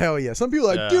name? Hell yeah. Some people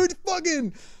are like, Yeah. dude,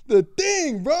 fucking the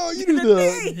thing, bro. You do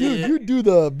the dude. You do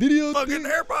the video Fucking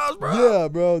thing. AirPods, bro. Yeah,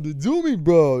 bro. The zooming,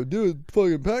 bro. Dude,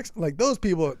 fucking packs. Like those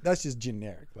people. That's just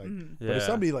generic. Like, but if Yeah.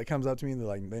 somebody like comes up to me and they're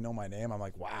like, they know my name, I'm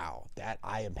like, wow, that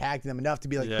I impacted them enough to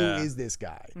be like, Yeah. who is this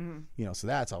guy? You know, so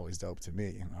that's always dope to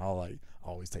me. I'll like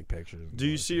always take pictures. Do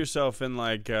you see yourself in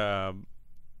like,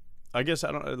 I guess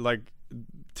I don't like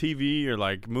TV or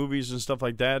like movies and stuff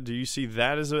like that? Do you see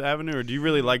that as an avenue, or do you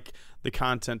really like the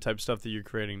content type stuff that you're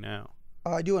creating now?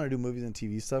 I do want to do movies and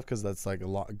TV stuff because that's like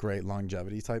a great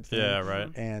longevity type thing. Yeah, right.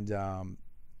 And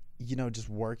you know, just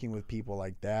working with people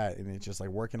like that, and it's just like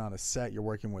working on a set. You're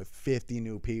working with 50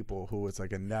 new people who it's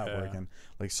like a network, and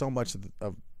like so much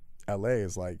of LA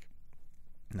is like,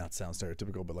 not sound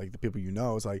stereotypical, but like the people you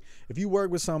know, it's like if you work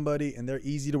with somebody and they're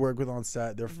easy to work with on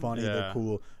set, they're funny, they're Yeah.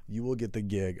 cool, you will get the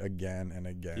gig again and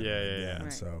again. Yeah, and yeah, again. yeah.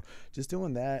 Right. So just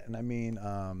doing that, and I mean,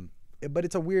 but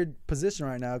it's a weird position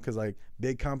right now because like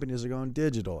big companies are going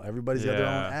digital. Everybody's got their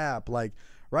own Yeah. app. Like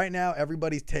right now,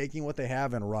 everybody's taking what they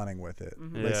have and running with it.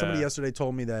 Like somebody Yeah. yesterday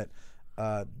told me that.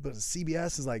 But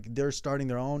CBS is like they're starting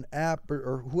their own app,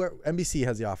 or whoever. NBC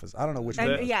has The Office. I don't know which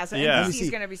one. And, yeah, so Yeah. NBC's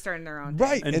NBC. going to be starting their own.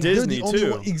 Right, And they're Disney, the only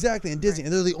too. one, exactly, and Disney,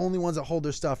 and they're the only ones that hold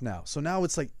their stuff now. So now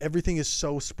it's like everything is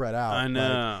so spread out. I Like,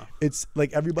 know. it's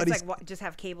like everybody's. It's like just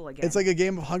have cable again. It's like a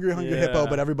game of Hungry Hippo, Yeah.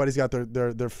 but everybody's got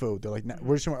their food. They're like,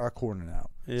 we're just in our corner now.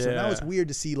 So now Yeah. it's weird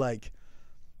to see like,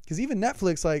 because even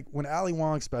Netflix, like when Ali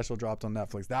Wong's special dropped on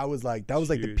Netflix, that was like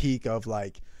the Huge. peak of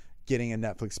like getting a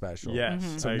Netflix special. Yes.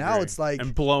 So I now agree. it's like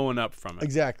and blowing up from it.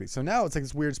 exactly. So now it's like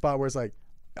this weird spot where it's like,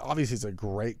 obviously it's a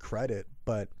great credit,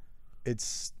 but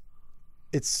it's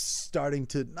starting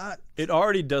to not. It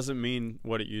already doesn't mean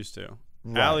what it used to.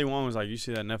 Right. Ali Wong was like, you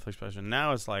see that Netflix special.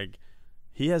 Now it's like,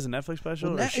 he has a Netflix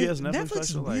special, or she has a Netflix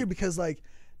special. Is weird because like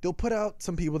they'll put out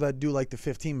some people that do like the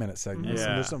 15-minute segments. Yeah.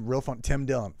 And there's some real fun. Tim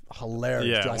Dillon, hilarious.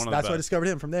 Yeah, That's one of the why I best. discovered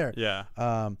him from there. Yeah.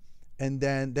 And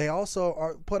then they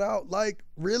also put out like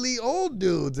really old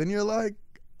dudes, and you're like,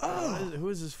 oh, Who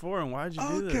is this for, and why'd you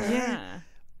do okay. this? Yeah.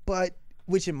 But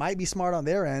which it might be smart on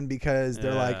their end because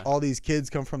they're like, Yeah. all these kids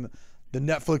come from the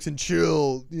Netflix and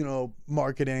chill,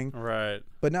 marketing. Right.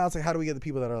 But now it's like, how do we get the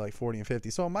people that are like 40 and 50?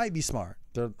 So it might be smart.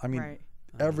 Right.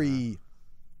 Every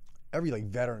like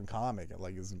veteran comic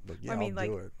like is like, yeah, I mean, I'll like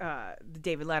do it. the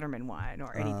David Letterman one,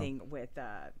 or anything with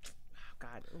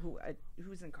God,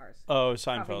 who's in Cars? Oh,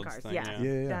 Coffee Seinfeld's Cars. thing. Yeah.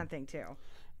 Yeah. That thing too.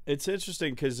 It's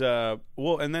interesting because,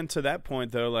 and then to that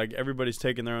point though, like everybody's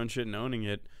taking their own shit and owning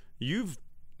it.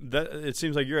 It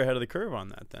seems like you're ahead of the curve on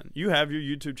that. Then you have your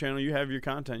YouTube channel, you have your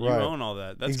content, you Right. own all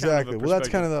that. That's Exactly. Kind of a Well, that's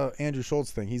kind perspective. of the Andrew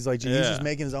Schultz thing. He's like, he's Yeah. just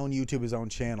making his own YouTube, his own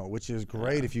channel, which is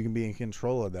great Yeah. if you can be in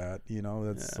control of that. That's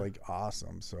Yeah. like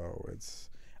awesome. So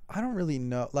I don't really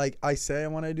know. Like I say I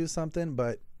want to do something,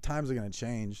 but times are going to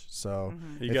change. So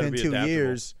You if gotta in be 2 adaptable.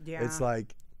 years, Yeah. it's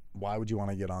like, why would you want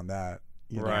to get on that?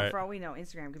 Right. For all we know,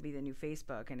 Instagram could be the new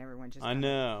Facebook, and everyone just I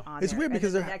know. on It's there. weird And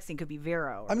because then the they're- next thing could be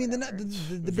Vero. I mean, the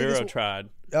Vero biggest. tried.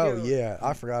 Oh Dude. yeah,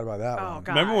 I forgot about that Oh, one.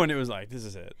 God. Remember when it was like, this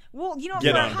is it? Well, Get for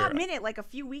a on hot Vero. minute, like a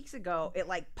few weeks ago, it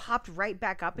like popped right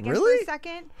back up again Really? for a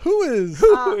second. Who is?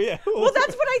 yeah. Well,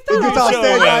 that's what I If you thought. talk show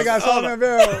stage, us. I got Solomon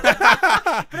Vero.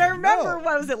 But I remember, No.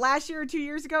 what was it, last year or 2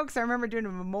 years ago? Because I remember doing a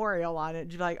memorial on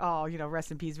it. You're like, oh, rest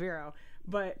in peace, Vero.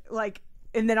 But like,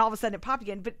 and then all of a sudden it popped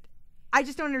again. But I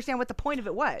just don't understand what the point of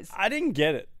it was. I didn't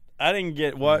get it. I didn't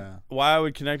get why I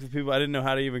would connect with people. I didn't know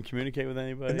how to even communicate with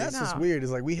anybody. And that's what's No. weird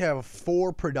is like we have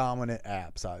 4 predominant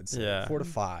apps. I'd say Yeah. 4 to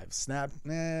 5.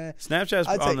 Snapchat's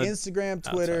I'd say on the Instagram,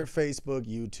 Twitter, outside. Facebook,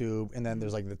 YouTube, and then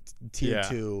there's like the tier Yeah.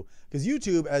 2. Because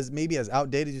YouTube, as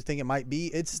outdated as you think it might be,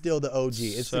 it's still the OG.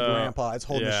 It's the So, grandpa. It's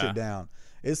holding the yeah. shit down.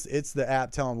 It's the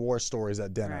app telling war stories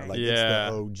at dinner. Right. Like yeah,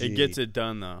 it's the OG. it gets it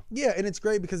done though. Yeah, and it's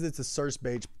great because it's a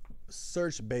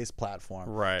search-based platform.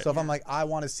 Right. So if I'm like, I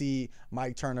want to see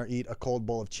Mike Turner eat a cold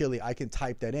bowl of chili, I can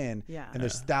type that in, Yeah. and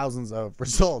there's thousands of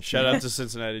results. Shout out to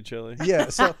Cincinnati Chili. Yeah.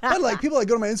 So, but like people like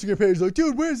go to my Instagram page, like,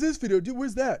 dude, where's this video? Dude,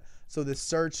 where's that? So the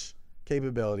search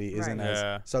capability isn't Right. as.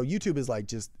 Yeah. So YouTube is like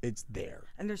just it's there.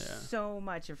 And there's so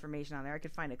much information on there. I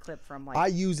could find a clip from like. I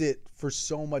use it for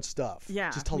so much stuff. Yeah,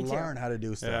 Just to me too. learn how to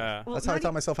do stuff. Yeah. Well, That's how I not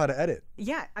taught myself how to edit.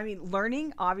 Yeah, I mean,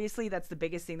 learning, obviously, that's the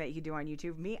biggest thing that you can do on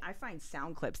YouTube. Me, I find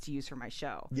sound clips to use for my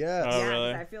show. Yes. Oh, Yeah, 'cause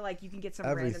really? I feel like you can get some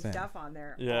Everything. random stuff on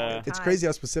there. Yeah. all the It's time. crazy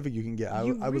how specific you can get. I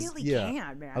You was really yeah.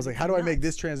 can, man. I was like, It's how do I make nuts.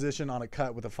 this transition on a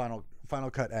cut with a final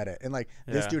cut edit? And like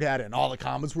this Yeah. dude had it, and all the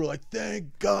comments were like,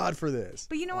 "Thank God for this."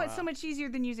 But you know what's so much easier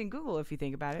than using Google if you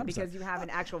think about it, 100%. because you have an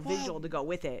actual Well, visual to go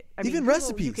with it. I even mean, Google,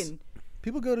 recipes. You can,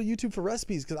 People go to YouTube for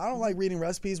recipes because I don't like reading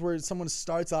recipes where someone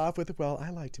starts off with, well, I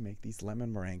like to make these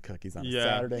lemon meringue cookies on a Yeah.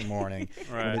 Saturday morning.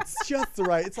 Right. And it's just the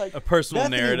right. It's like, A personal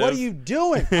Bethany, narrative. what are you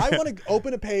doing? I want to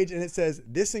open a page and it says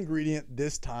this ingredient,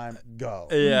 this time, go.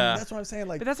 Yeah. That's what I'm saying.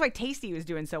 Like, but that's why Tasty was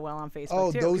doing so well on Facebook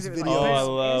Oh, too. those 'cause it was videos. Oh, I this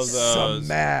love is- those.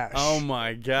 smash. Oh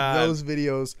my god. Those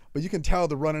videos, but you can tell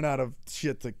they're running out of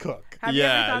shit to cook. Have you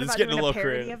Yeah, ever thought it's about getting a doing a little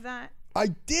parody creative. of that? I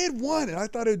did one, and I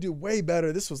thought it would do way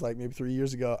better. This was like maybe 3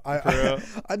 years ago. real?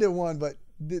 I did one, but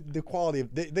the quality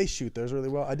of they shoot theirs really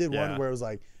well. I did one Yeah. where it was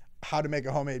like how to make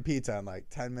a homemade pizza in like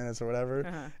 10 minutes or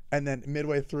whatever, and then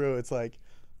midway through, it's like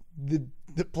the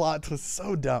plot twist is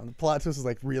so dumb. The plot twist is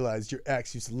like realize your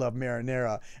ex used to love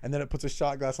marinara, and then it puts a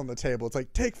shot glass on the table. It's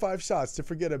like take 5 shots to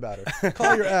forget about her.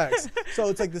 Call your ex. So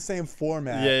it's like the same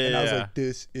format. Yeah, and I was yeah. like,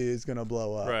 this is gonna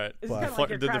blow up. Right. It's But- kinda like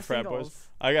your Did the craft frat singles. boys?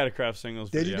 I got a craft singles.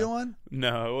 Did you video. do one?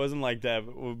 No, it wasn't like that.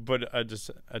 But I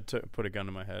put a gun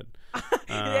to my head.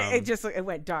 It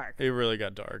went dark, It really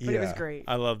got dark. but it was Yeah. great.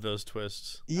 I love those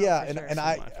twists. Yeah, for and sure. and Some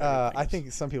of my favorite I things.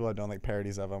 think some people don't like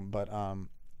parodies of them, but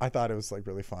I thought it was like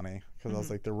really funny because I was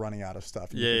like they're running out of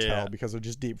stuff. And you Yeah, can tell yeah. because they're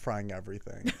just deep frying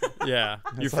everything. Yeah.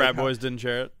 Your It's frat like, boys didn't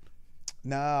share it?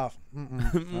 No, I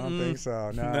don't think so.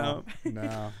 No,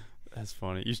 no. That's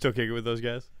funny. You still kick it with those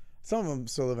guys? Some of them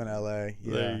still live in LA.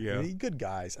 Yeah, There you go. I mean, good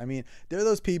guys. I mean, they're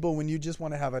those people when you just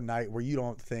want to have a night where you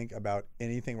don't think about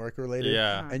anything work related.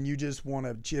 Yeah. and you just want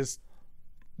to just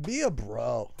be a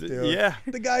bro, dude. Yeah.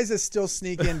 The guys that still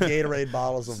sneak in Gatorade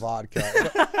bottles of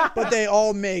vodka, but they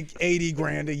all make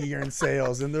 $80,000 a year in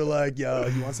sales, and they're like, "Yo,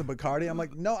 you want some Bacardi?" I'm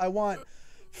like, "No, I want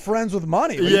friends with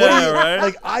money. Like, Yeah, right.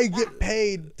 Like I get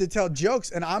paid to tell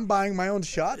jokes, and I'm buying my own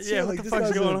shots. Yeah, here? what Like, the this fuck's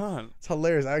guy's going on? It's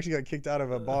hilarious. I actually got kicked out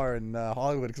of a bar in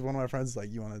Hollywood because one of my friends was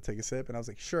like, "You want to take a sip?" And I was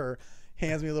like, "Sure."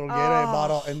 Hands me a little Gatorade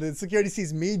bottle, and the security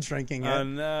sees me drinking it. Oh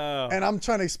no! And I'm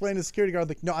trying to explain to the security guard,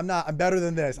 like, "No, I'm not. I'm better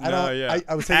than this. I No, don't." yeah.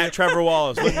 I was taking At Trevor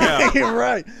Wallace. Look out. You're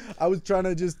right. I was trying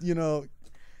to just, I'm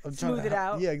trying Smooth to it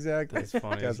out. Yeah, exactly. That's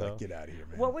funny Guys as hell. like, get out of here,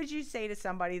 man. What would you say to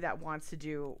somebody that wants to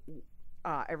do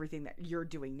everything that you're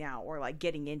doing now, or like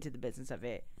getting into the business of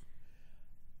it?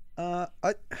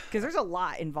 Because there's a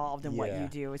lot involved in what Yeah. you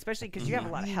do, especially because you have a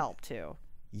lot of help too.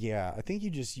 Yeah, I think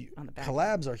On the back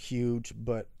collabs are huge,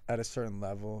 but at a certain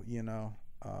level,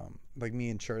 like me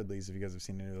and Churdley's, if you guys have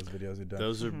seen any of those videos we've done.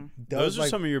 Those are Those, are like,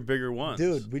 some of your bigger ones,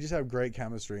 dude, we just have great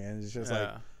chemistry, and it's just like,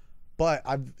 Yeah. but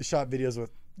I've shot videos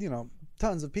with,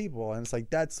 tons of people, and it's like,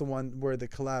 that's the one where the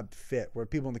collab fit, where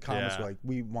people in the comments Yeah. were like,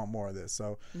 we want more of this.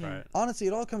 So Right. honestly,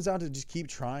 it all comes down to just keep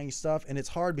trying stuff, and it's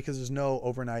hard because there's no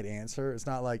overnight answer. It's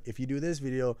not like if you do this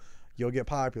video, you'll get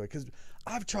popular, because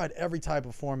I've tried every type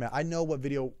of format. I know what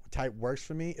video type works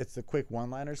for me. It's the quick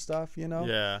one-liner stuff,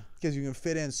 Yeah. because you can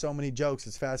fit in so many jokes.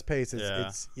 It's fast-paced.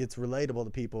 It's relatable to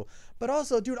people. But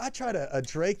also, dude, I tried a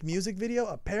Drake music video,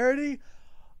 a parody.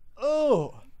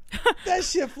 Oh, that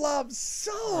shit flopped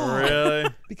so hard. Really?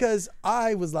 Because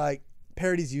I was like,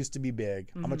 parodies used to be big.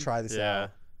 I'm gonna try this Yeah.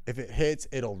 out. If it hits,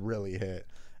 it'll really hit.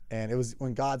 And it was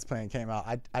when God's Plan came out.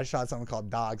 I shot something called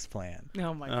Dog's Plan.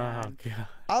 Oh my Oh god! god.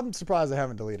 I'm surprised I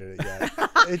haven't deleted it yet.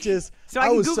 It just So I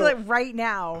can was Google it right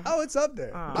now. Oh, it's up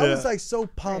there. Oh. I was Yeah. like so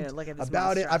pumped look at this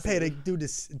about it. I paid a monstrosity.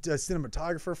 dude, a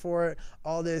cinematographer for it.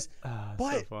 All this,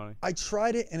 but So funny. I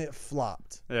tried it and it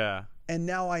flopped. Yeah. And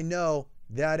now I know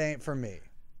that ain't for me.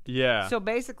 Yeah. So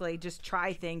basically, just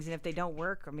try things, and if they don't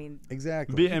work, I mean,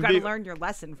 Exactly. you got to learn your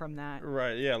lesson from that.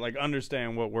 Right. Yeah. Like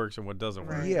understand what works and what doesn't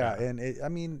work. Right. Yeah, and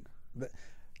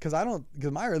because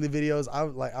my early videos,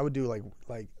 I would do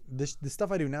like this. The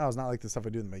stuff I do now is not like the stuff I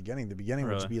do in the beginning. The beginning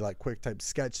would just Really? be like quick type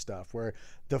sketch stuff where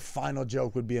the final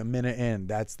joke would be a minute in.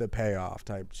 That's the payoff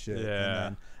type shit. Yeah. And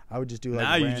then I would just do like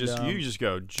Now you random, just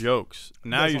go jokes.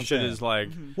 Now That's your what I'm shit saying. is like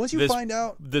Once you this, find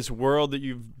out, this world that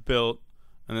you've built,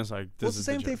 and it's like this well, it's the is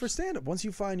same thing jokes. for stand up. Once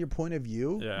you find your point of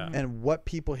view Yeah. and what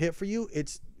people hit for you,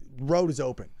 it's road is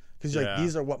open because you're like, Yeah.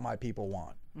 these are what my people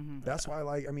want. That's why,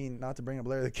 not to bring up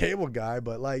Larry the Cable Guy,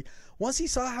 but like once he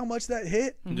saw how much that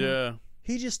hit, Yeah.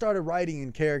 he just started writing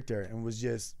in character and was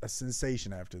just a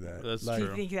sensation after that. That's like, Do you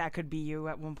true. think that could be you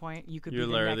at one point? You could You're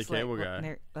be the Larry next the Cable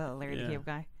Guy. Larry Yeah. the Cable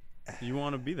Guy. You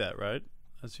want to be that, right?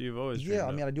 That's who you've always dreamed Yeah, I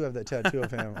of. mean, I do have that tattoo of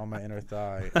him on my inner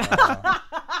thigh.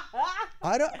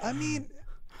 I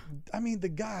mean, the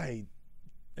guy,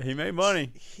 He made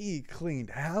money. he cleaned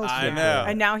house. I with know. that.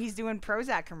 And now he's doing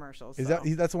Prozac commercials. Is so.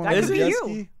 that's the one That with could the be jet you.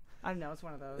 ski? I don't know. It's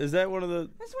one of those. Is that one of the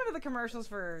It's one of the commercials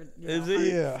for Is know, it? fun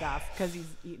Yeah. stuff because he's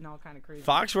eating all kind of crazy.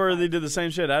 Foxworthy did the same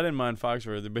shit. I didn't mind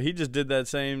Foxworthy, but he just did that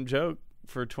same joke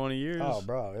for 20 years. Oh,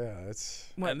 bro, yeah, it's.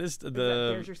 What? And this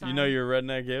There's Your you know Sign? your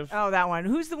redneck gif? Oh, that one.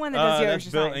 Who's the one that does that's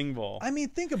yours? Bill Engvall. I mean,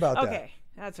 think about that. Okay,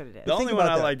 that's what it is. The only think one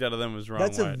about I that. liked out of them was Ron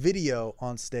That's a White. video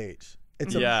on stage.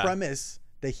 It's a Yeah. premise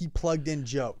that he plugged in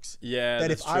jokes. Yeah, that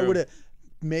that's if I true. were to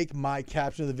make my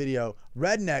caption of the video,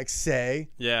 rednecks say,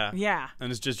 Yeah. Yeah.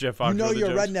 And it's just Jeff Foxworthy. you know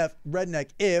you're a jokes. redneck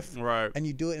if, Right. and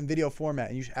you do it in video format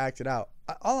and you should act it out.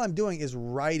 All I'm doing is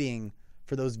writing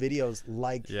for those videos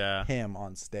like Yeah. him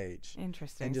on stage.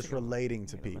 Interesting. And just Take a- relating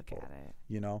to take a look people. at it.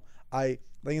 You know, I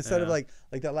like instead of Yeah.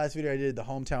 like that last video I did, the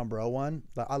hometown bro one.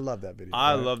 Like, I love that video.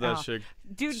 I right? love that Oh. shit.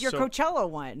 Dude, your So- Coachella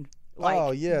one. Like,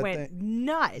 Oh, yeah, went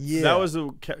nuts. Yeah. That was the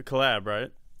collab, right?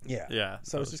 Yeah. Yeah.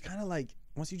 So that it's just kind of like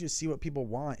once you just see what people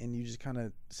want and you just kind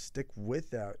of stick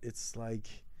with that, it's like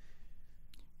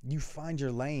you find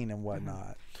your lane and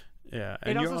whatnot. Yeah, It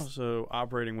and you're also also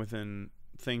operating within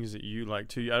things that you like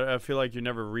too. I feel like you're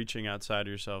never reaching outside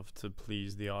yourself to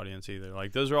please the audience either.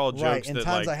 Like those are all jokes Right. And that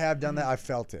times like, I have done that, I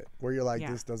felt it. Where you're like,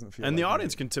 Yeah. this doesn't feel. and the like me.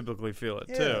 audience can typically feel it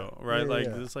Yeah. too, right? Yeah, like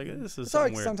yeah. it's like this is It's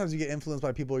something like weird. sometimes you get influenced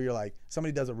by people. Where you're like,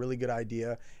 somebody does a really good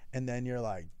idea, and then you're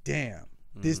like, damn.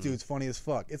 This Mm. dude's funny as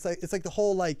fuck. It's like the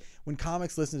whole like when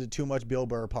comics listen to too much Bill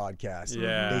Burr podcast,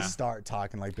 Yeah. they start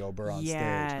talking like Bill Burr on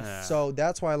Yes. stage. Yeah. So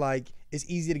that's why like it's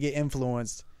easy to get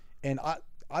influenced, and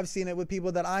I've seen it with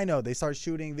people that I know. They start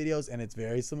shooting videos and it's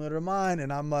very similar to mine,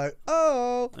 and I'm like,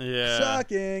 oh, Yeah.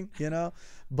 shocking, you know.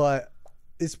 But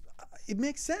it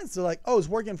makes sense. They're like, oh, it's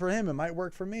working for him. It might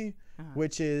work for me,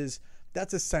 which is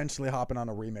that's essentially hopping on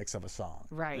a remix of a song.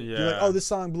 Right. Yeah. You're like, oh, this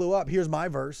song blew up. Here's my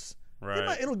verse.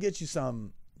 Right. It'll get you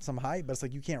some hype, but it's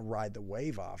like you can't ride the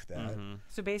wave off that. Mhm.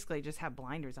 So basically, just have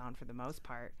blinders on for the most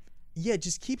part. Yeah,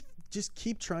 just keep just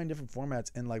keep trying different formats,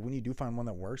 and like when you do find one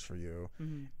that works for you,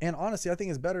 and honestly, I think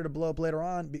it's better to blow up later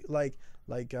on.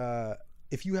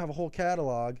 If you have a whole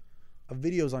catalog of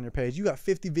videos on your page, you got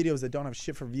 50 videos that don't have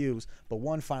shit for views, but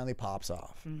one finally pops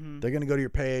off. They're gonna go to your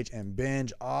page and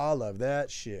binge all of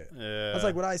that shit. Yeah. That's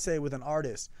like what I say with an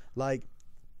artist. Like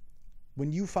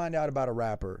when you find out about a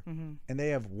rapper and they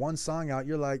have one song out,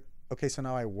 you're like, okay, so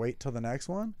now I wait till the next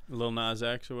one. Lil Nas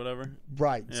X or whatever.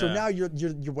 Right. Yeah. So now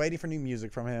you're waiting for new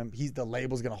music from him. The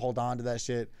label's gonna hold on to that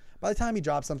shit. By the time he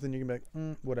drops something, you're gonna be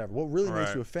like, whatever. What really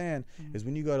makes you a fan is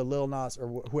when you go to Lil Nas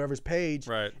or whoever's page,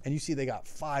 and you see they got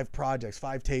 5 projects,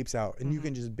 5 tapes out, and you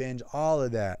can just binge all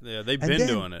of that. Yeah, they've been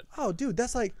doing it. Oh, dude,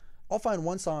 that's like, I'll find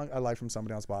one song I like from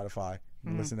somebody on Spotify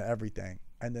and listen to everything,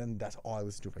 and then that's all I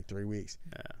listen to for like 3 weeks.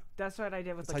 Yeah. That's what I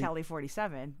did with the Kelly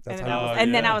 47. That's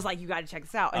And then I was like, you got to check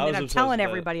this out. And then I'm telling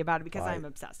everybody about it because Right. I'm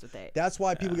obsessed with it. That's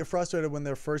why people get frustrated when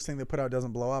their first thing they put out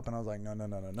doesn't blow up. And I was like,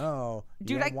 no. Dude,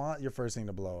 You don't want your first thing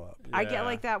to blow up. I get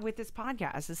like that with this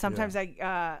podcast. Is sometimes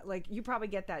I like, you probably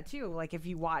get that too. Like if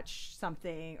you watch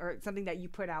something or something that you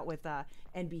put out with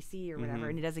NBC or whatever,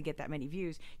 and it doesn't get that many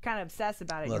views, kind of obsessed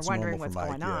about it. Well, and you're wondering that's what's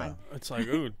normal going for on. It's like,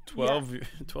 ooh,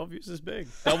 12 views is big.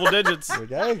 Double digits.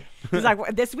 Okay. He's like,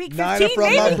 well, this week 9 15 from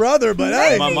maybe. my brother, but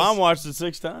hey. My mom watched it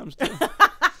 6 times too.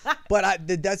 But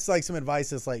that's like some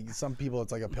advice that's like, some people,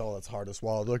 it's like a pill that's hard to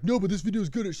swallow. They're like, no, but this video is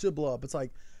good, it should blow up. It's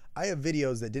like, I have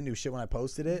videos that didn't do shit when I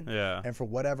posted it. Yeah. And for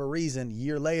whatever reason,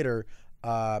 year later,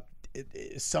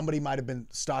 somebody might have been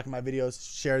stalking my videos,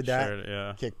 shared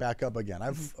that, kicked back up again.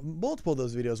 I've multiple of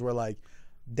those videos where like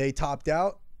they topped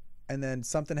out and then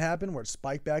something happened where it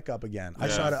spiked back up again. I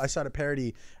shot a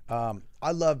parody.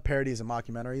 I love parodies and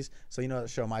mockumentaries. So you know that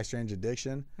show My Strange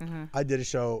Addiction? I did a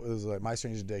show, it was like My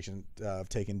Strange Addiction of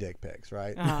taking dick pics,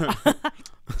 right?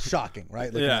 Shocking,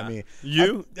 right? Looking at me.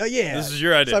 You? Yeah. This is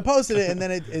your idea. So I posted it, and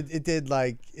then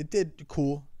it did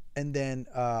cool. And then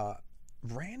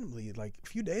randomly, like a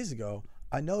few days ago,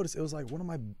 I noticed it was like one of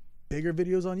my bigger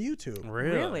videos on YouTube.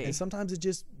 Really? And sometimes it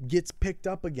just gets picked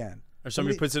up again. Or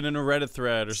somebody puts it in a Reddit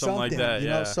thread or something like that. You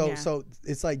know, so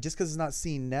it's like, just because it's not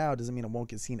seen now doesn't mean it won't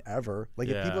get seen ever. Like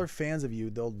if people are fans of you,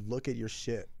 they'll look at your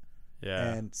shit.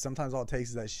 Yeah. And sometimes all it takes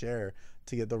is that share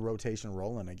to get the rotation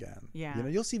rolling again. Yeah. You know,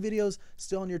 you'll see videos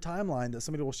still on your timeline that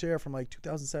somebody will share from like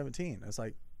 2017. It's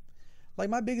like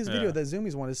my biggest video, that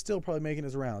Zoomies one, is still probably making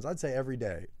its rounds. I'd say every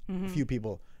day. A few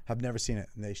people have never seen it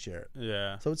and they share it.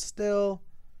 Yeah. So it's still,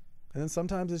 and then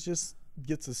sometimes it's just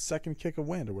gets a second kick of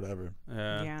wind or whatever.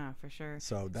 Yeah, for sure.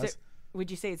 So that's. Would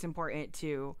you say it's important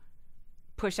to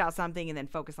push out something and then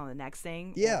focus on the next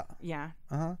thing? Yeah. Yeah.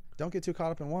 Don't get too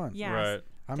caught up in one. Yeah. Right.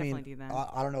 I mean, do that.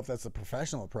 I don't know if that's a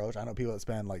professional approach. I know people that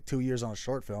spend like 2 years on a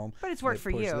short film. But it's worked for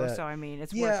you, so I mean,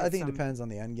 it's worked. Yeah, I think it depends on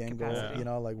the end game goal. capacity. You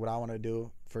know, like what I want to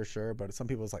do for sure. But some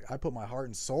people, it's like, I put my heart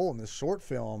and soul in this short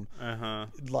film.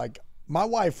 Like, my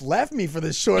wife left me for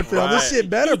this short film. This shit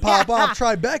better pop off.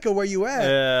 Tribeca, where you at?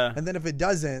 Yeah. And then if it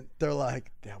doesn't, they're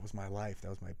like, that was my life. That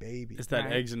was my baby. It's that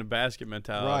eggs in a basket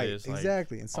mentality. Right, It's like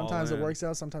exactly. And sometimes it works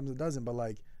out, sometimes it doesn't. But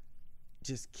like,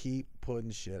 just keep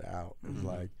putting shit out. It's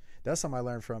like, that's something I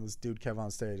learned from this dude Kev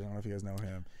on Stage. I don't know if you guys know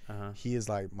him. He is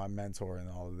like my mentor in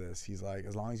all of this. He's like,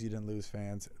 as long as you didn't lose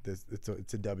fans,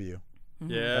 it's a W.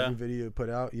 Yeah. Every video you put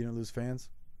out, you didn't lose fans,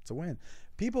 it's a win.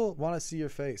 People want to see your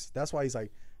face. That's why he's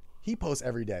like, he posts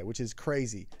every day, which is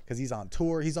crazy because he's on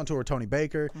tour. He's on tour with Tony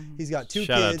Baker. He's got 2 kids.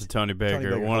 Shout out to Tony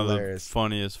Baker, one hilarious. of the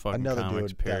funniest fucking Another comics.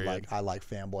 dude Period. that I like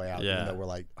fanboy out. Even though we're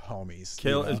like homies.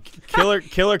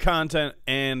 Killer content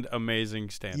and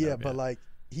amazing stand-up. Yeah, but like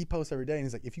he posts every day, and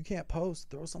he's like, if you can't post,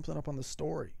 throw something up on the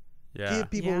story. Yeah. Give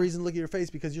people a reason to look at your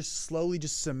face because you're slowly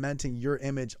just cementing your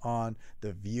image on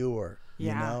the viewer.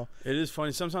 You know? It is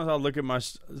funny. Sometimes I'll look at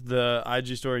the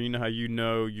IG story. You know how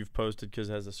you've posted because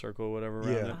it has a circle or whatever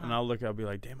around it. And I'll look, I'll be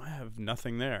like, damn, I have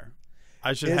nothing there.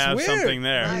 I should have weird, something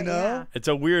there. You know? It's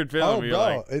a weird feeling. Oh, you're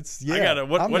bro. like, It's, I gotta,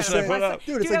 what should I put up?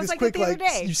 Dude, it's like this quick,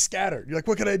 like, you scatter. You're like,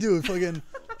 what can I do? Fucking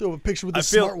do a picture with the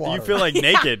smart water. You feel like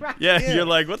naked. Yeah, you're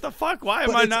like, what the fuck? Why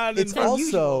am I not? It's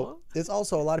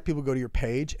also a lot of people go to your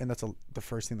page, and that's the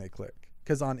first thing they click.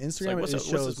 Because on Instagram, what's it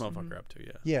shows. What's this motherfucker up to?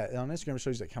 Yeah, on Instagram, it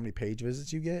shows you like how many page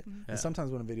visits you get. And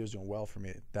sometimes when a video is doing well for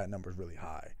me, that number is really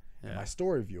high. And my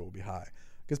story view will be high.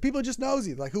 Because people are just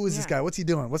nosy. Like, who is this guy? What's he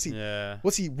doing? What's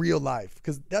he real life?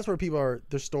 Because that's where people are,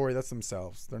 their story, that's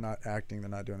themselves. They're not acting. They're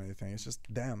not doing anything. It's just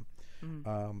them.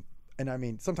 And I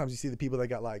mean, sometimes you see the people that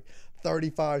got like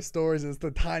 35 stories and it's the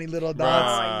tiny little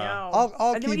dots. Oh, I know.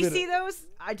 I'll and keep then when you it. see those,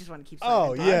 I just want to keep.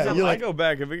 Oh, yeah. I go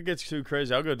back. If it gets too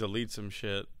crazy, I'll go delete some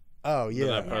shit. Oh to yeah.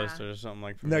 that poster or something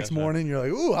like. From Next yesterday. morning, you're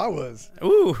like,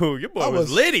 ooh, Your boy was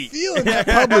was litty. feeling that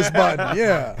publish button.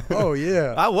 Yeah. Oh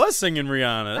yeah. I was singing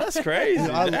Rihanna. That's crazy.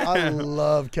 I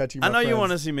love catching. My I know you friends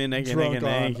want to see me naked, drunk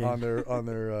naked. on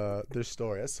their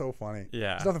story. That's so funny.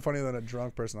 Yeah. There's nothing funnier than a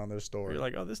drunk person on their story. You're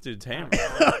like, oh, this dude's hammered.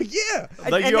 Yeah.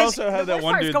 Like, you also have the that worst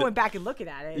one part is dude. going back and looking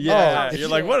at it. Yeah, Oh, you're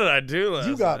like, shit. what did I do last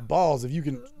You got night? balls if you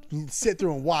can sit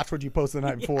through and watch what you posted the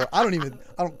night before. I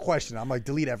don't question it. I'm like,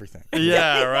 delete everything.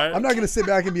 Yeah, right. I'm not gonna sit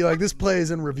back and be like, this play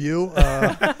is in review.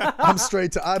 I'm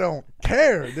straight to, I don't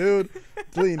care, dude.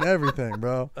 Deleting everything,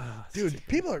 bro. Dude,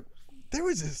 people are. There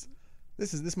was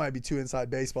this might be too inside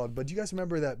baseball, but do you guys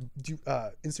remember that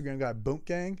Instagram guy Boot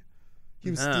Gang? He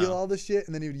would No. steal all this shit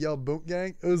and then he would yell Boot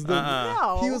Gang. It was the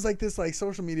No. he was like this like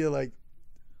social media like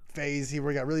phase. He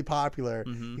got really popular.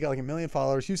 He got like 1 million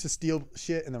followers. He used to steal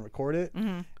shit and then record it,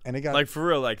 and it got Like, for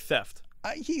real, like theft.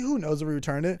 who knows if he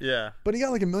returned it. Yeah. But he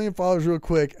got like 1 million followers real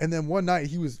quick, and then one night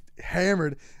he was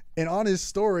hammered, and on his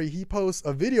story he posts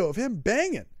a video of him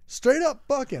banging, straight up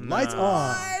fucking, lights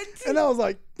on. And I was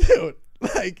like, dude,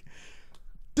 like,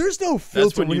 there's no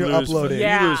filter when you you're lose- uploading.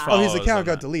 Yeah. You lose Oh, his followers account on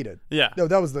got that. deleted. Yeah. No,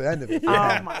 that was the end of it. Oh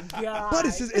Yeah. my god. But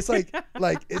it's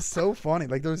like it's so funny.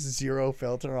 Like there's zero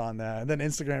filter on that, and then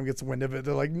Instagram gets wind of it.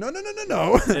 They're like, no.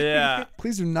 Yeah.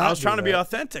 Please do not. I was do trying to be that.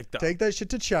 authentic, though. Take that shit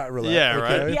to chat roulette. Yeah,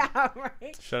 right. okay? Yeah,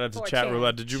 right. Shout out to Poor Chat Chan.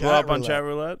 Roulette. Did you Chat blow up on Roulette. Chat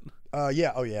Roulette?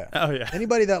 Yeah. Oh yeah. Oh, yeah.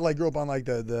 Anybody that like grew up on like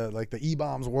the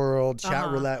E-bombs world, chat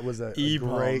roulette was a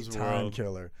E-bombs great time world.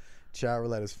 killer. Chat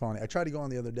roulette is funny. I tried to go on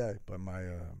the other day, but my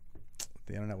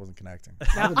the internet wasn't connecting.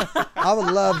 I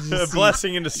would love to A just see,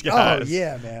 blessing in disguise. Oh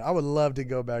yeah, man. I would love to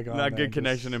go back on. Not there good and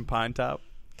connection in Pine Top.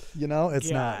 just, you know, it's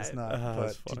not. It's God. not.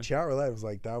 That's But funny. chat roulette was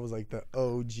like that was like the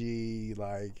OG.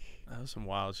 Like That was some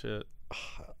wild shit.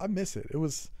 I miss it. It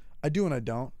was. I do and I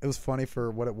don't. It was funny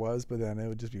for what it was, but then it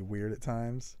would just be weird at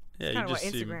times. Yeah, Kind you of what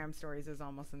just see. Instagram stories is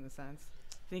almost in the sense.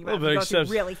 Think Little about it, if bit, you go through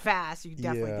except- really fast, you can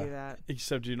definitely Yeah. do that.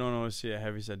 Except you don't always see a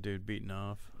heavyset dude beating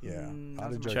off. Yeah. Mm,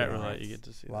 Lot those of are my jerking Chat off. roulette, you get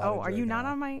to see that. Lot Oh, of are you jerking not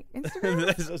off. on my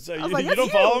Instagram? So I was you, like, you that's don't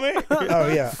you. follow me?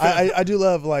 Oh yeah, I do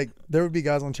love like there would be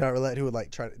guys on chat roulette who would like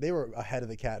try. They were ahead of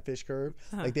the catfish curve.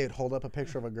 Like they'd hold up a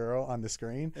picture of a girl on the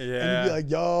screen, and Yeah. you'd be like,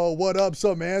 "Yo, what up,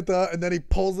 Samantha?" And then he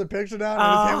pulls the picture down and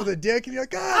his hand with a dick, and you're like,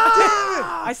 "God damn it!"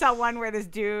 I saw one where this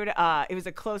dude, it was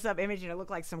a close-up image and it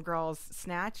looked like some girl's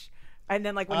snatch. And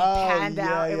then like when he Oh, panned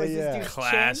yeah, out, it yeah, was yeah. this dude's chin.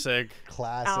 Classic.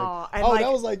 Classic. Oh, Oh, and like-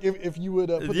 that was like if you would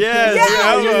put the Yes,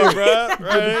 camera yeah, right bro. here, Right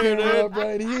put the here, camera dude. up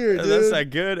right here, dude. That's that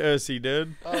good OC,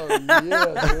 dude. Oh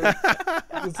yeah,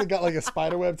 dude. It's got like a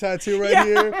spider web tattoo right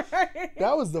here.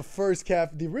 That was the first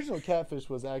the original catfish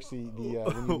was actually the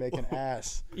when you make an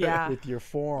ass Yeah. with your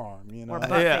forearm, you know. Or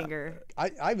butt Yeah. finger.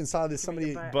 I even saw this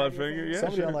somebody butt. Butt finger, yeah.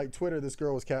 somebody sure. on like Twitter, this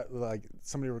girl was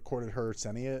somebody recorded her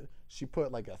sending it. She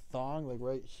put like a thong like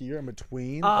right here in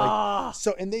between. Like,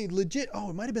 so and they legit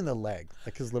it might have been the leg,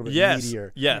 like 'cause it's a little bit Yes.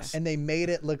 meatier. Yes. And they made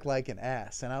it look like an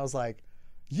ass. And I was like,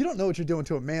 you don't know what you're doing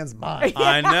to a man's mind.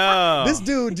 I know. This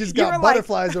dude just You were got like-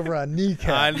 butterflies over a kneecap.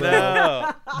 I bro.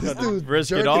 know. This dude's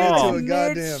Risk it jerking all. into a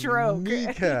goddamn Mid-stroke.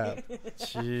 kneecap.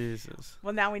 Jesus.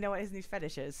 Well, now we know what his new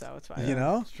fetish is, so it's fine. You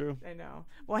know? It's true. I know.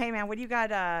 Well, hey man, what do you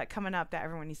got coming up that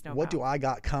everyone needs to know What about? do I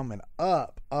got coming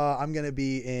up? I'm going to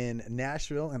be in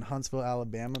Nashville and Huntsville,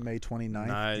 Alabama, May 29th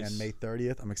Nice. and May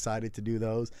 30th. I'm excited to do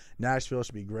those. Nashville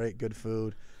should be great, good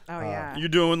food. Oh yeah. You're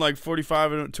doing like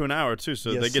 45 to an hour too,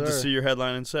 so Yes, they get to sir. see your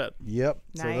headline and set. Yep.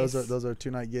 Nice. So those are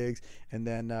 2-night gigs, and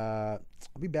then I'll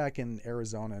be back in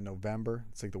Arizona in November.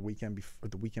 It's like the weekend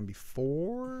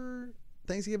before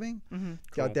Thanksgiving. Mm-hmm. Cool.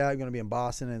 Got that. I'm gonna be in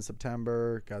Boston in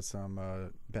September. Got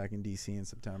some back in DC in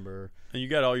September. And you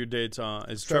got all your dates on.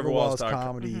 It's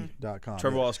TrevorWallaceComedy.com.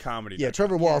 Trevor Wallace Comedy. Yeah,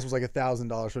 Trevor Wallace was like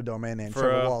 $1,000 for a domain name. For,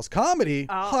 Trevor Wallace Comedy,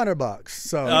 Oh. $100.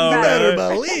 So Oh, you better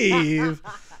really? believe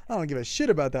I don't give a shit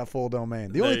about that full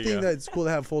domain. The There only you thing go. that's cool to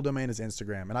have full domain is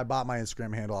Instagram, and I bought my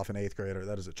Instagram handle off an 8th grader.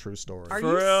 That is a true story. Are For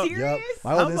you real? serious? Yep. My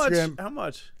How old much? Instagram, How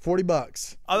much?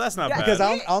 $40. Oh, that's not Yeah, bad. Because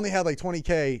I only had like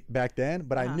 20K back then,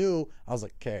 but Uh-huh. I knew I was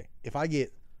like, okay, if I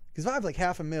have like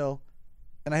 $500,000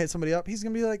 and I hit somebody up, he's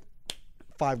gonna be like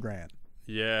 $5,000.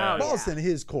 yeah. Oh, Ball's yeah. in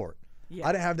his court. Yeah.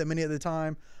 I didn't have that many at the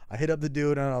time. I hit up the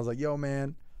dude and I was like, yo,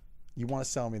 man, you want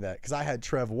to sell me that? Because I had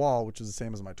Trev Wall, which was the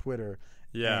same as my Twitter.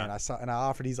 Yeah. And I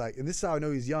offered. He's like, and this is how I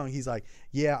know he's young. He's like,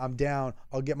 yeah, I'm down.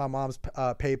 I'll get my mom's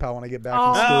PayPal when I get back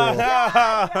from school.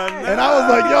 And I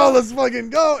was like, yo, let's fucking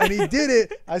go. And he did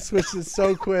it. I switched it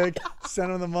so quick,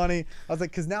 sent him the money. I was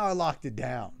like, because now I locked it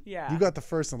down. Yeah. You got the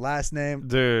first and last name.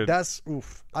 Dude. That's,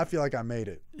 oof. I feel like I made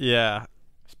it. Yeah.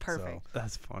 It's perfect.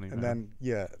 That's funny. And man.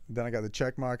 then I got the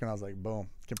check mark, and I was like, boom,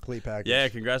 complete package. Yeah,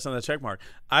 congrats on the check mark.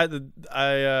 I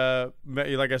met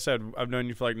you, like I said, I've known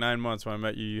you for like 9 months. When I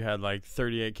met you, you had like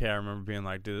 38K. I remember being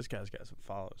like, dude, this guy's got some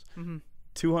followers.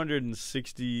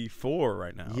 264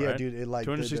 right now. Yeah, right? dude, it like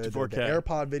 264K. the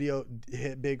AirPod video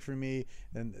hit big for me,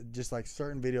 and just like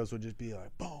certain videos would just be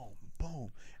like boom,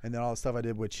 boom, and then all the stuff I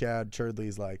did with Chad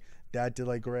Churdley's like that did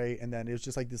like great, and then it was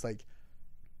just like this like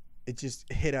it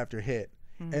just hit after hit,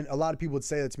 and a lot of people would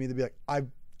say that to me. They'd be like, I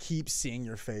keep seeing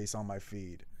your face on my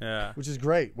feed. Yeah, which is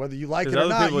great. Whether you like it or other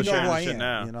not, people you are know who I sharing shit am.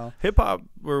 now. You know, hip hop,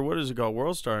 or what is it called?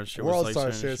 World Star and shit. World was, Star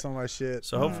like, shared some of my shit.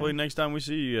 So hopefully next time we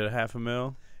see you, you get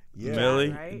 $500,000. Yeah,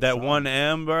 Millie, right? that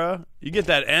 1M, bro. You get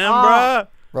that M, Oh. bro.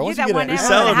 Bro, once You you get get that an one M,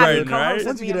 M, I'm gonna have celebrating, you co-host right? with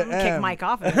Once me you get and an kick M. Mike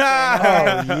off.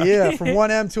 oh yeah, from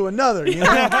one M to another. You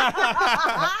know?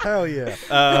 Hell yeah.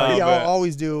 I'll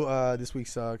always do This Week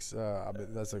Sucks.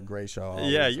 That's a great show. I'll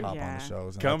Yeah, always you hop on the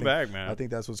shows. And come back, man. I think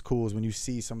that's what's cool is when you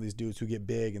see some of these dudes who get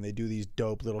big and they do these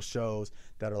dope little shows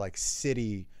that are like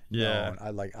city. Yeah.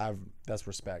 known. That's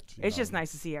respect. It's just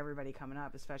nice to see everybody coming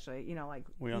up, especially like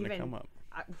We on the come up.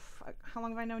 How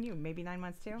long have I known you? Maybe 9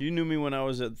 months too. You knew me when I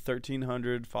was at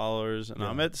 1,300 followers, and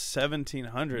I'm at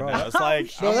 1,700 Bro. now. It's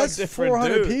like, Bro, I'm that's a different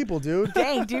 400 dude. people, dude.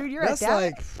 Dang, dude, you're That's at that.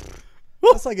 like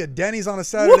that's like a Denny's on a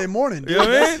Saturday morning. Dude. You know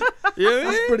what I mean? You know what I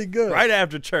That's mean? pretty good. Right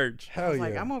after church. Hell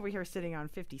Like yeah. I'm over here sitting on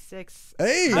 56.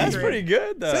 Hey, That's pretty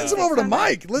good, though. send some over to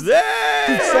Mike. Let's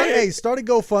Yeah. start a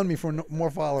GoFundMe for more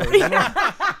followers. I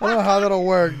don't know how that'll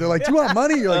work. They're like, do you want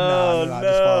money? You're like, Oh, no, no.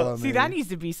 just follow me. See, that needs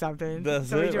to be something. That's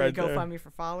Somebody it doing right a there. GoFundMe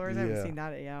for followers. I haven't Yeah. seen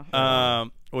that yet.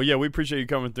 Well, yeah, we appreciate you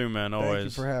coming through, man. Thank Always. you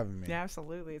for having me. Yeah,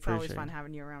 absolutely. It's always Appreciate fun it.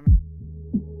 having you around.